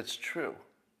to it's true?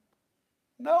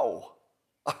 No.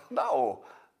 No,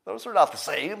 those are not the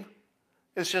same.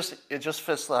 It just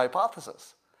fits the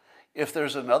hypothesis. If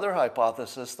there's another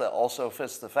hypothesis that also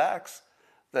fits the facts,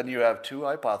 then you have two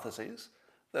hypotheses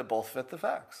that both fit the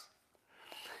facts.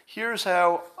 Here's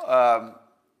how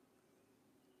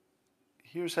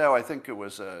I think it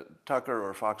was Tucker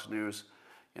or Fox News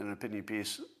in an opinion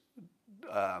piece.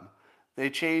 They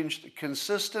changed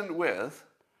consistent with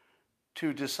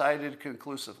to decided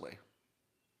conclusively.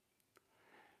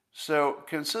 So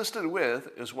consistent with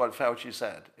is what Fauci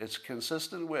said. It's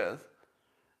consistent with,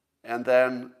 and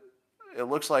then it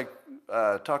looks like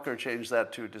Tucker changed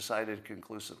that to decided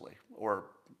conclusively, or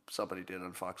somebody did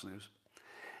on Fox News.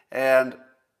 And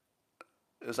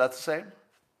is that the same?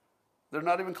 They're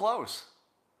not even close.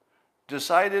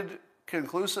 Decided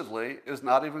conclusively is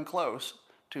not even close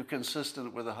to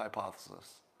consistent with a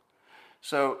hypothesis.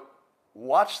 So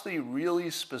watch the really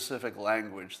specific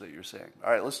language that you're saying.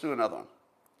 All right, let's do another one.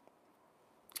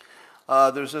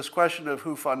 There's this question of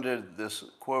who funded this,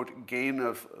 quote, gain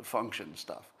of function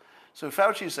stuff. So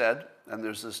Fauci said, and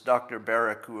there's this Dr.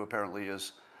 Barrick who apparently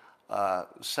is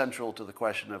central to the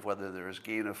question of whether there is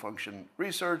gain of function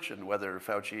research and whether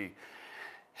Fauci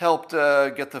helped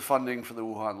get the funding for the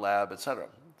Wuhan lab, etc.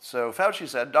 So Fauci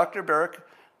said, Dr. Barrick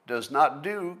does not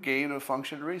do gain of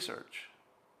function research.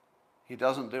 He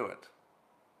doesn't do it.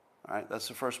 All right, that's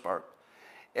the first part.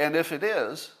 And if it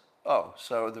is,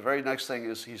 so the very next thing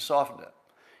is he softened it.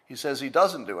 He says he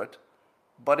doesn't do it,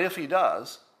 but if he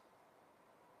does,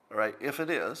 all right, if it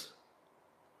is,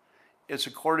 it's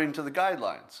according to the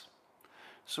guidelines.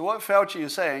 So what Fauci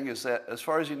is saying is that as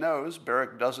far as he knows,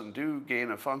 Barrick doesn't do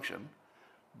gain of function,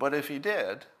 but if he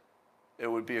did, it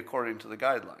would be according to the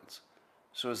guidelines.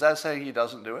 So is that saying he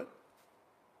doesn't do it?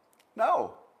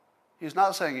 No, he's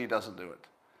not saying he doesn't do it.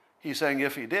 He's saying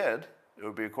if he did, it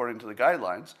would be according to the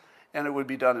guidelines, and it would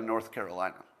be done in North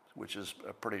Carolina, which is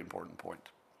a pretty important point.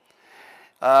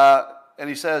 And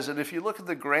he says, and if you look at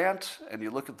the grant and you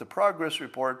look at the progress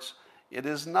reports, it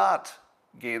is not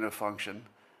gain of function,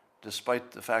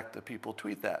 despite the fact that people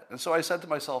tweet that. And so I said to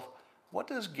myself, what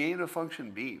does gain of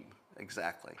function mean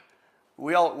exactly?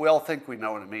 We all think we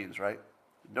know what it means, right?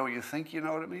 Don't you think you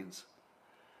know what it means?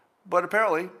 But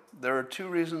apparently, there are two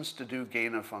reasons to do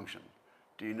gain of function.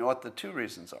 Do you know what the two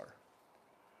reasons are?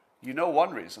 You know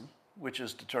one reason, which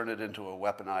is to turn it into a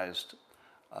weaponized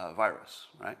virus,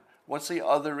 right? What's the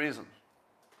other reason?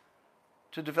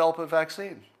 To develop a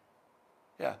vaccine.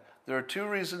 Yeah, there are two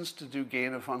reasons to do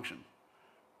gain of function.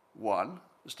 One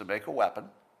is to make a weapon,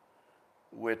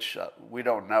 which we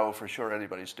don't know for sure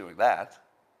anybody's doing that.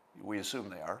 We assume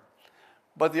they are.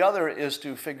 But the other is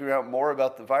to figure out more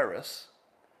about the virus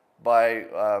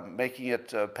by making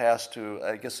it pass to,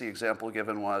 I guess the example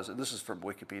given was, and this is from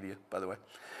Wikipedia, by the way,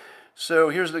 So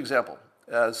here's an example.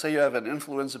 Say you have an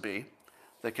influenza B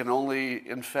that can only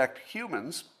infect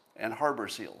humans and harbor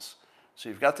seals. So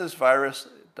you've got this virus,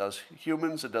 it does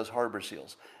humans, it does harbor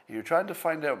seals. And you're trying to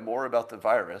find out more about the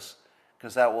virus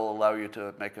because that will allow you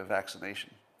to make a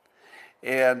vaccination.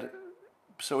 And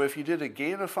so if you did a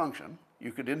gain of function,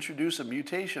 you could introduce a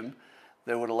mutation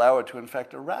that would allow it to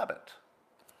infect a rabbit.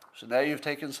 So now you've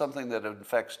taken something that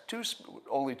infects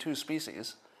only two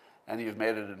species, and you've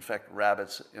made it infect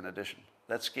rabbits in addition.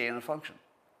 That's gain of function.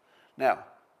 Now,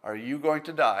 are you going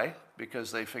to die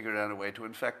because they figured out a way to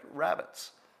infect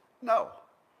rabbits? No.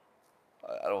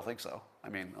 I don't think so. I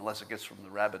mean, unless it gets from the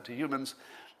rabbit to humans,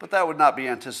 but that would not be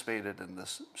anticipated in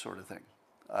this sort of thing.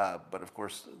 But of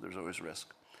course, there's always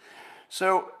risk.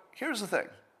 So here's the thing.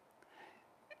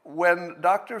 When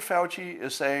Dr. Fauci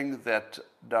is saying that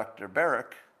Dr.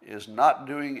 Barrick is not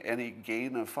doing any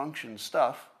gain of function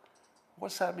stuff,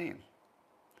 what's that mean?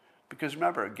 Because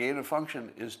remember, gain of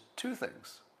function is two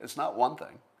things. It's not one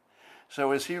thing.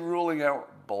 So is he ruling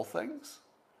out both things?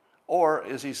 Or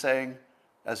is he saying,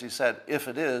 as he said, if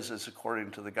it is, it's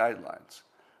according to the guidelines?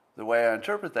 The way I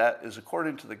interpret that is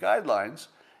according to the guidelines,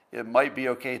 it might be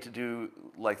okay to do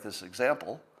like this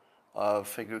example of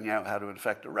figuring out how to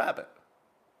infect a rabbit.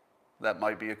 That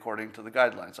might be according to the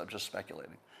guidelines. I'm just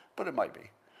speculating, but it might be.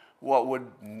 What would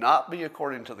not be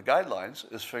according to the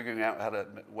guidelines is figuring out how to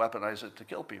weaponize it to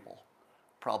kill people.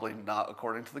 Probably not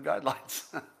according to the guidelines.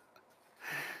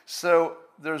 So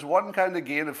there's one kind of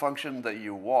gain of function that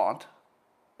you want,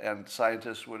 and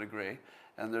scientists would agree,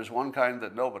 and there's one kind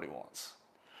that nobody wants.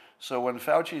 So when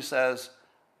Fauci says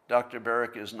Dr.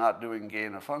 Barrick is not doing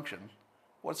gain of function,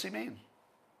 what's he mean?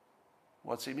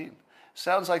 What's he mean?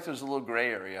 Sounds like there's a little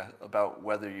gray area about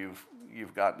whether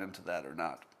you've gotten into that or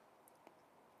not.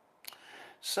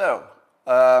 So,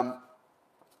 so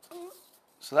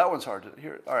that one's hard to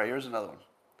hear. All right, here's another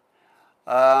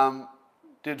one.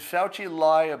 Did Fauci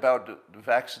lie about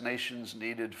vaccinations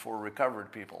needed for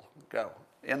recovered people? Go.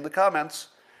 In the comments,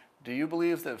 do you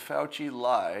believe that Fauci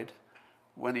lied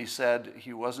when he said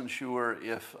he wasn't sure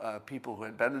if people who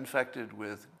had been infected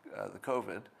with the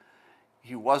COVID,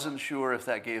 he wasn't sure if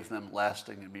that gave them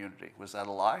lasting immunity? Was that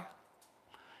a lie?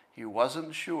 He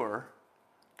wasn't sure,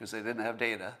 because they didn't have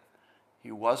data,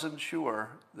 he wasn't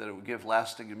sure that it would give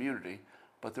lasting immunity,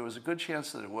 but there was a good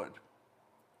chance that it would.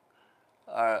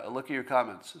 Look at your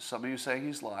comments. Some of you saying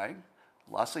he's lying,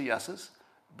 lots of yeses,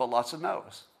 but lots of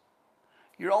no's.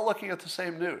 You're all looking at the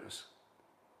same news.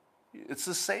 It's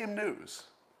the same news.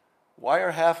 Why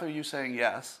are half of you saying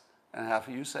yes and half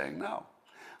of you saying no?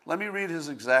 Let me read his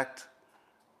exact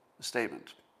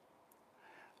statement.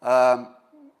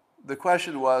 The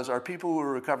question was, are people who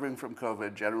are recovering from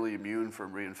COVID generally immune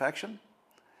from reinfection?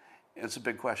 It's a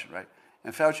big question, right?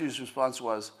 And Fauci's response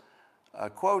was,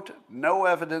 quote, no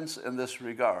evidence in this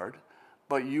regard,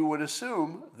 but you would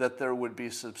assume that there would be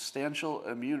substantial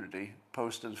immunity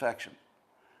post-infection.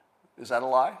 Is that a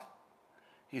lie?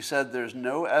 He said there's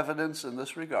no evidence in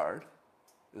this regard.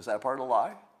 Is that part of a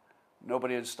lie?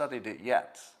 Nobody had studied it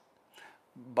yet.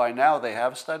 By now they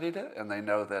have studied it, and they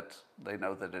know that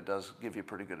it does give you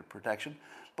pretty good protection.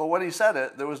 But when he said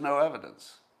it, there was no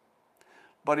evidence.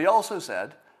 But he also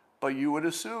said, but you would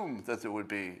assume that there would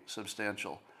be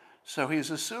substantial. So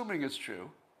he's assuming it's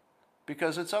true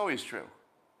because it's always true.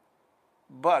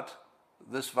 But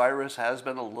this virus has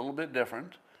been a little bit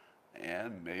different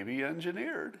and maybe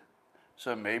engineered.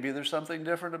 So maybe there's something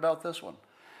different about this one.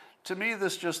 To me,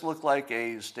 this just looked like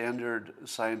a standard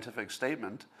scientific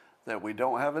statement that we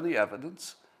don't have any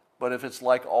evidence, but if it's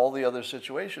like all the other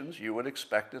situations, you would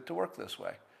expect it to work this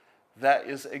way. That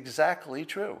is exactly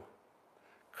true.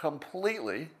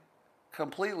 Completely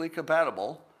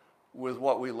compatible with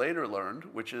what we later learned,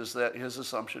 which is that his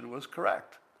assumption was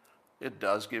correct. It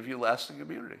does give you lasting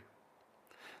immunity.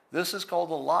 This is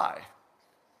called a lie.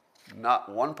 Not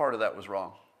one part of that was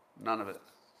wrong. None of it.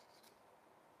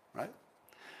 Right?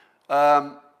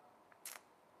 All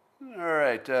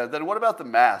right. Then what about the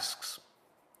masks?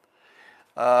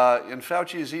 In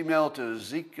Fauci's email to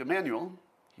Zeke Emanuel,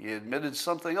 he admitted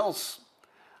something else.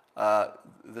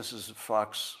 This is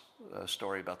Fox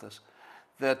story about this.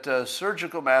 That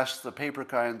surgical masks, the paper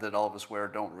kind that all of us wear,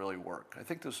 don't really work. I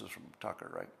think this is from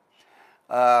Tucker,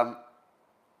 right?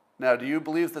 Now, do you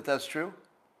believe that that's true?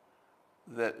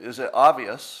 That is it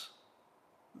obvious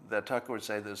that Tucker would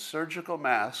say the surgical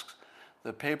masks,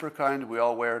 the paper kind we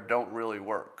all wear, don't really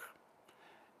work?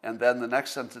 And then the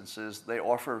next sentence is they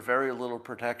offer very little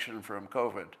protection from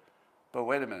COVID. But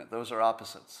wait a minute, those are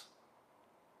opposites.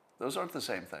 Those aren't the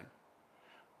same thing.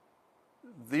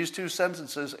 These two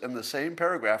sentences in the same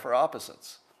paragraph are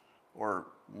opposites, or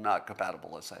not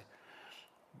compatible, let's say.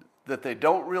 that they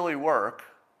don't really work,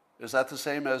 is that the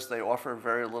same as they offer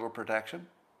very little protection?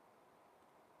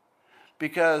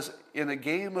 Because in a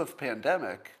game of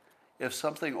pandemic, if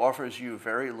something offers you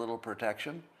very little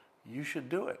protection, you should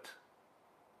do it.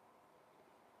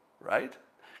 Right?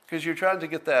 Because you're trying to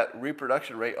get that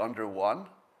reproduction rate under 1,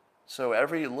 so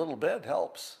every little bit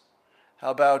helps.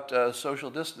 How about social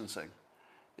distancing?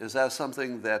 Is that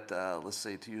something that, let's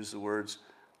say, to use the words,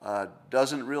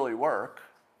 doesn't really work,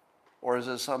 or is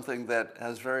it something that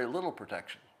has very little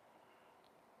protection?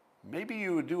 Maybe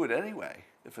you would do it anyway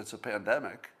if it's a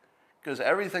pandemic, because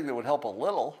everything that would help a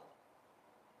little,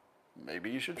 maybe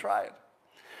you should try it.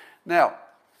 Now,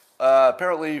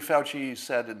 apparently Fauci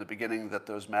said in the beginning that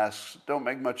those masks don't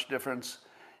make much difference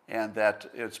and that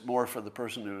it's more for the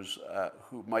person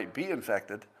who might be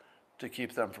infected to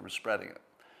keep them from spreading it.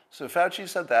 So Fauci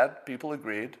said that. People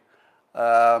agreed.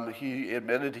 He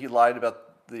admitted he lied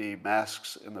about the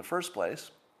masks in the first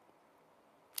place.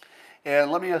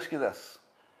 And let me ask you this.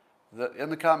 In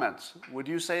the comments, would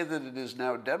you say that it is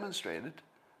now demonstrated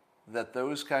that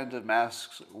those kinds of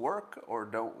masks work or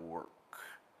don't work?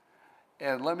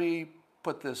 And let me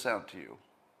put this out to you.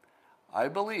 I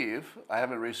believe, I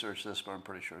haven't researched this, but I'm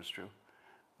pretty sure it's true,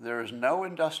 there is no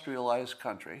industrialized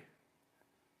country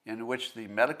in which the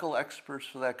medical experts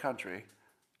for that country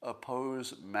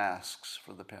oppose masks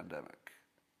for the pandemic.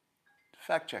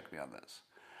 Fact check me on this.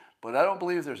 But I don't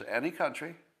believe there's any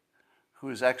country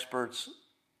whose experts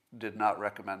did not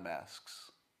recommend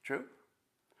masks. True?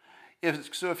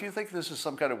 If you think this is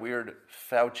some kind of weird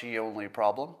Fauci-only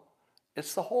problem,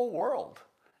 it's the whole world.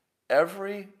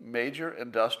 Every major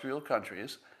industrial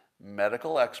country's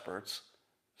medical experts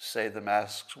say the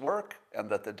masks work and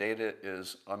that the data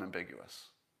is unambiguous.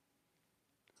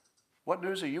 What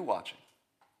news are you watching?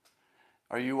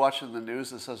 Are you watching the news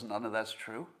that says none of that's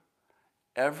true?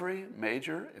 Every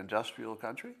major industrial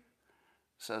country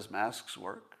says masks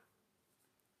work.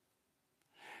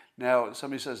 Now,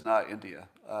 somebody says, not India.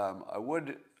 I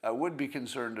would be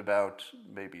concerned about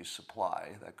maybe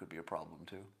supply. That could be a problem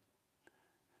too.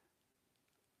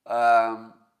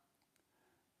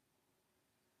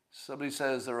 Somebody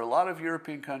says there are a lot of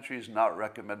European countries not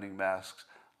recommending masks.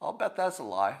 I'll bet that's a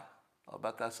lie.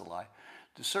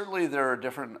 Certainly there are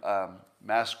different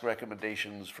mask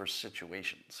recommendations for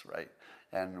situations, right?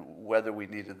 And whether we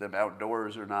needed them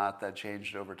outdoors or not, that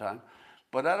changed over time.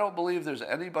 But I don't believe there's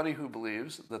anybody who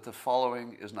believes that the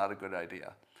following is not a good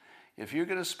idea. If you're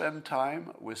going to spend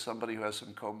time with somebody who has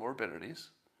some comorbidities,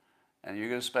 and you're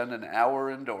going to spend an hour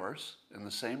indoors in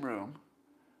the same room,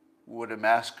 would a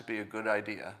mask be a good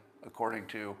idea, according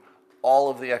to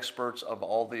all of the experts of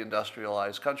all the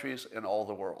industrialized countries in all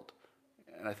the world?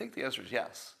 And I think the answer is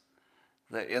yes.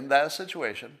 That in that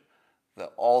situation,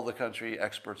 that all the country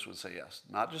experts would say yes.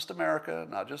 Not just America,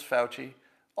 not just Fauci,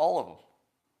 all of them.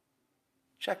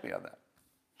 Check me on that.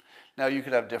 Now, you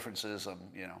could have differences on,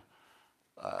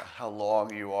 how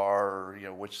long you are,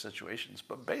 or, which situations,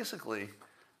 but basically,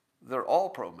 they're all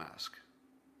pro-mask.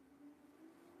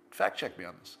 Fact check me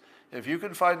on this. If you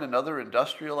can find another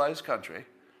industrialized country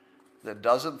that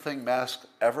doesn't think masks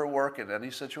ever work in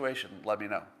any situation, let me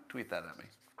know. Tweet that at me.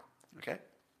 Okay?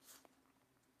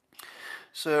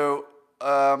 So,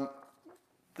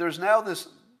 there's now this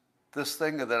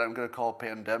thing that I'm going to call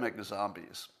pandemic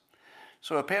zombies.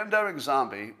 So a pandemic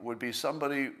zombie would be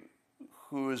somebody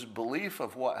whose belief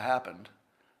of what happened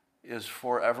is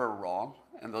forever wrong,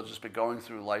 and they'll just be going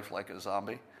through life like a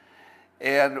zombie.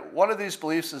 And one of these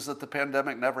beliefs is that the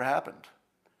pandemic never happened.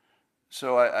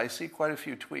 So I see quite a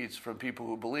few tweets from people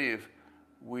who believe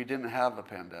we didn't have a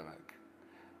pandemic,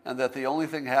 and that the only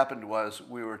thing happened was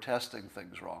we were testing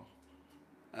things wrong,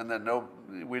 and that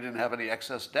we didn't have any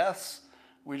excess deaths,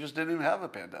 we just didn't even have a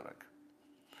pandemic.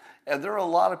 And there are a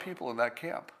lot of people in that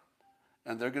camp,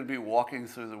 and they're going to be walking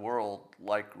through the world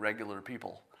like regular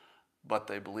people, but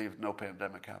they believe no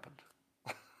pandemic happened.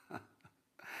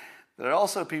 There are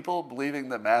also people believing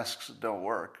that masks don't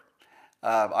work.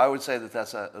 I would say that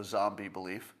that's a zombie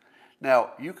belief.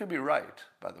 Now, you could be right,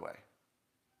 by the way.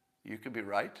 You could be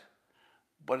right,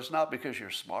 but it's not because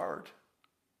you're smart.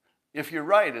 If you're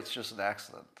right, it's just an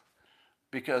accident.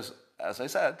 Because, as I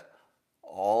said,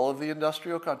 all of the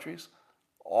industrial countries,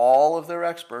 all of their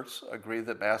experts agree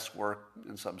that masks work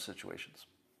in some situations.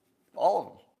 All of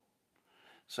them.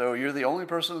 So you're the only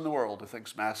person in the world who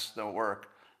thinks masks don't work.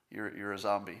 You're a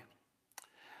zombie.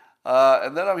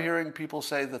 And then I'm hearing people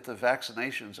say that the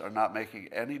vaccinations are not making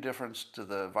any difference to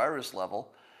the virus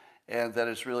level, and that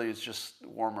it's just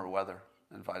warmer weather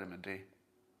and vitamin D.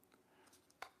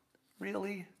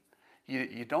 Really?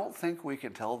 You don't think we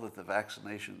can tell that the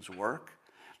vaccinations work?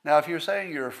 Now, if you're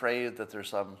saying you're afraid that there's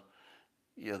some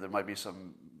there might be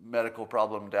some medical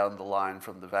problem down the line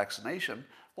from the vaccination.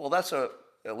 Well, that's at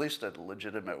least a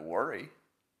legitimate worry.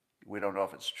 We don't know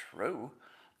if it's true,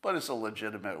 but it's a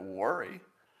legitimate worry.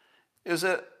 Is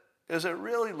it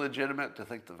really legitimate to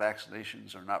think the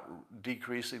vaccinations are not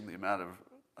decreasing the amount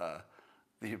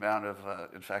of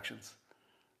infections?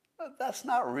 That's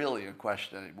not really a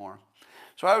question anymore.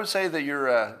 So I would say that you're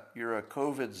a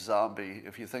COVID zombie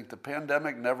if you think the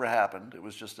pandemic never happened. It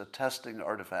was just a testing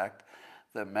artifact,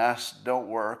 that masks don't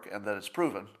work, and that it's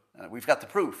proven. And we've got the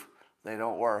proof they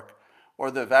don't work, or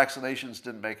that vaccinations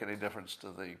didn't make any difference to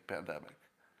the pandemic.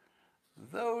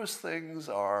 Those things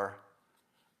are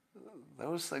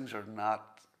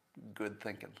not good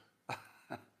thinking.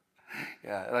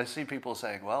 Yeah, and I see people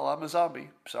saying, well, I'm a zombie,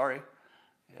 sorry.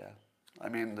 Yeah, I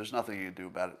mean, there's nothing you can do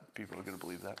about it. People are going to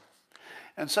believe that.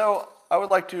 And so I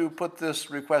would like to put this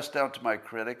request down to my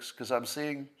critics, because I'm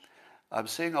seeing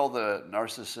all the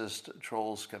narcissist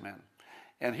trolls come in.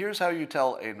 And here's how you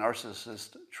tell a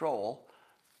narcissist troll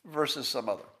versus some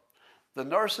other. The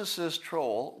narcissist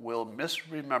troll will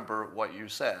misremember what you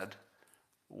said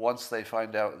once they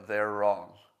find out they're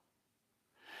wrong.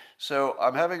 So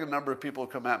I'm having a number of people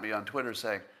come at me on Twitter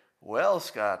saying, well,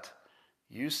 Scott,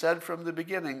 you said from the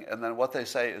beginning, and then what they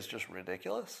say is just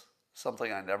ridiculous,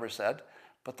 something I never said,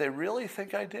 but they really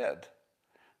think I did.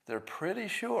 They're pretty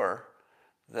sure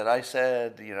that I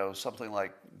said, something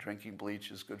like drinking bleach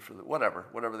is good for the,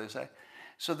 whatever they say.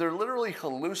 So they're literally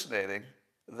hallucinating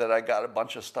that I got a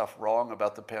bunch of stuff wrong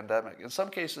about the pandemic. In some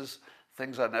cases,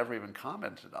 things I never even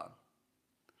commented on.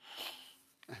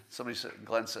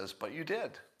 Glenn says, but you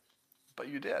did. But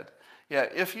you did. Yeah,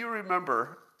 if you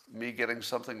remember me getting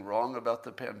something wrong about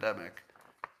the pandemic,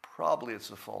 probably it's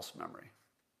a false memory.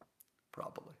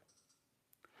 Probably.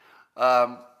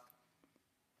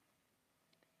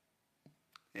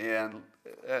 And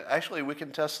actually, we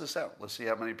can test this out. Let's see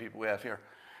how many people we have here.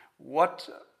 What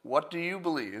do you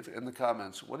believe, in the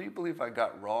comments, what do you believe I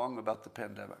got wrong about the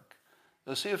pandemic?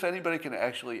 Let's see if anybody can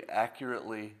actually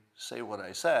accurately say what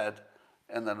I said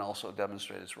and then also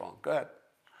demonstrate it's wrong. Go ahead.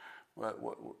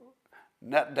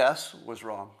 Net deaths was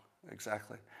wrong,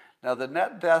 exactly. Now, the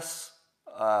net deaths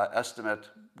estimate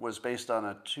was based on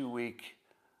a 2-week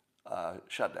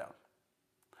shutdown.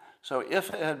 So if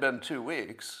it had been 2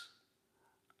 weeks,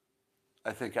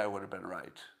 I think I would have been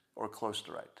right, or close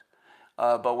to right.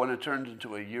 But when it turned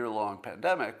into a year-long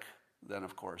pandemic, then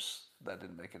of course that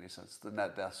didn't make any sense. The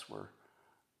net deaths were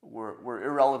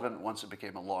irrelevant once it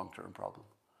became a long-term problem.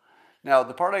 Now,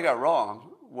 the part I got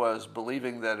wrong was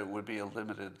believing that it would be a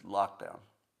limited lockdown,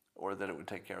 or that it would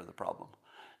take care of the problem.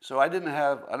 So I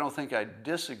don't think I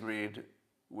disagreed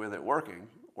with it working,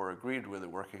 or agreed with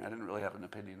it working. I didn't really have an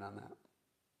opinion on that.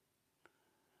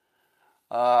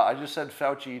 I just said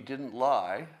Fauci didn't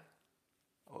lie.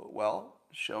 Well,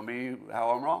 show me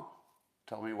how I'm wrong.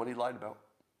 Tell me what he lied about.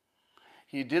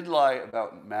 He did lie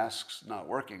about masks not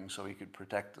working so he could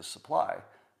protect the supply,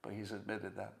 but he's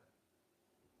admitted that.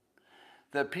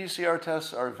 That PCR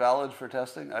tests are valid for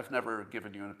testing, I've never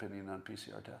given you an opinion on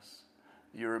PCR tests.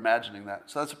 You're imagining that.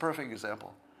 So that's a perfect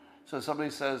example. So somebody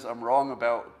says I'm wrong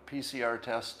about PCR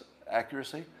test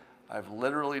accuracy. I've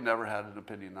literally never had an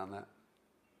opinion on that.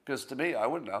 Because to me, I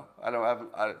wouldn't know.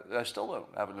 I still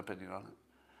don't have an opinion on it.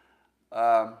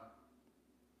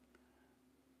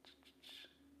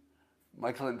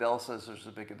 Michael Lindell says there's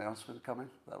a big announcement coming.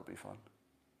 That'll be fun.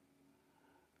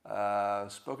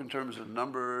 Spoke in terms of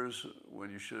numbers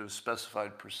when you should have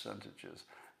specified percentages.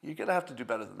 You're going to have to do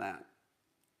better than that.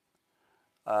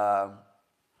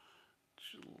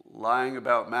 Lying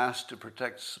about masks to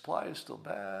protect supply is still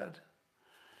bad.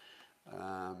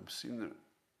 Seen the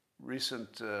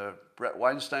recent Brett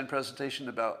Weinstein presentation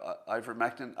about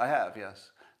ivermectin? I have,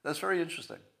 yes. That's very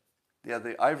interesting. Yeah,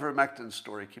 the ivermectin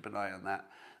story, keep an eye on that.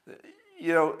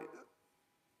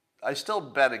 I still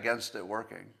bet against it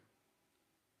working.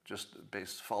 Just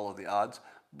follow the odds.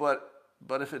 But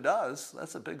if it does,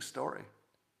 that's a big story.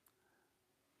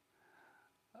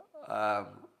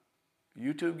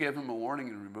 YouTube gave him a warning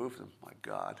and removed him. My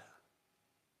God.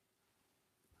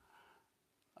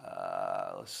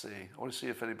 Let's see. I want to see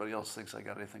if anybody else thinks I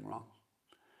got anything wrong.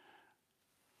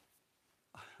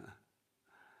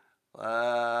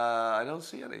 I don't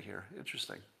see any here.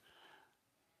 Interesting.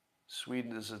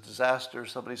 Sweden is a disaster,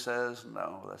 somebody says.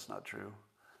 No, that's not true.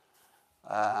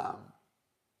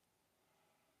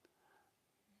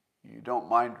 You don't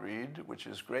mind read, which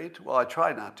is great. Well, I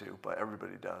try not to, but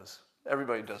everybody does.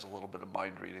 Everybody does a little bit of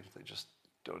mind reading. They just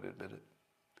don't admit it.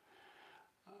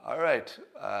 All right.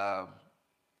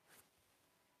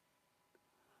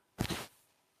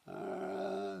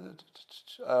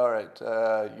 All right.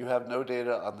 You have no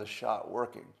data on the shot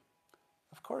working.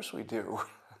 Of course we do.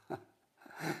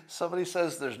 Somebody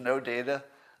says there's no data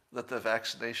that the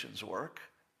vaccinations work.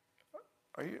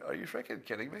 Are you freaking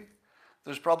kidding me?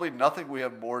 There's probably nothing we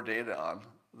have more data on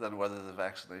than whether the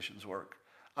vaccinations work.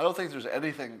 I don't think there's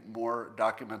anything more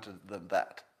documented than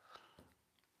that.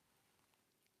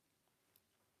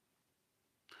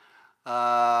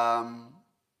 Why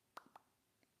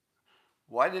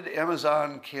did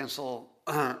Amazon cancel?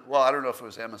 Well, I don't know if it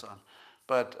was Amazon,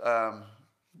 but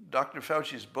Dr.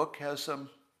 Fauci's book has some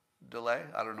delay.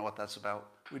 I don't know what that's about.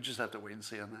 We just have to wait and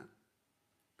see on that.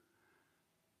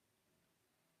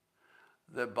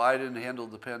 That Biden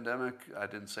handled the pandemic, I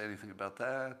didn't say anything about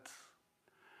that.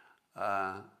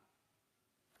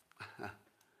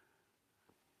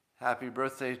 Happy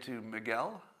birthday to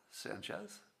Miguel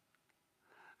Sanchez.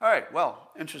 All right,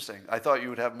 well, interesting. I thought you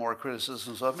would have more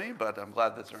criticisms of me, but I'm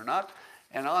glad that they're not.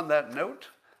 And on that note,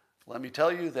 let me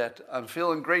tell you that I'm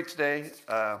feeling great today,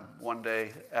 one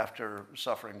day after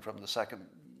suffering from the second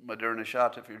Moderna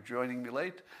shot, if you're joining me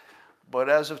late. But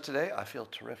as of today, I feel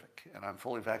terrific, and I'm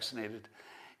fully vaccinated.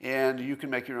 And you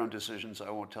can make your own decisions. I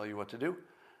won't tell you what to do.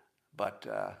 But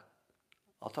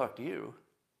I'll talk to you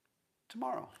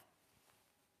tomorrow.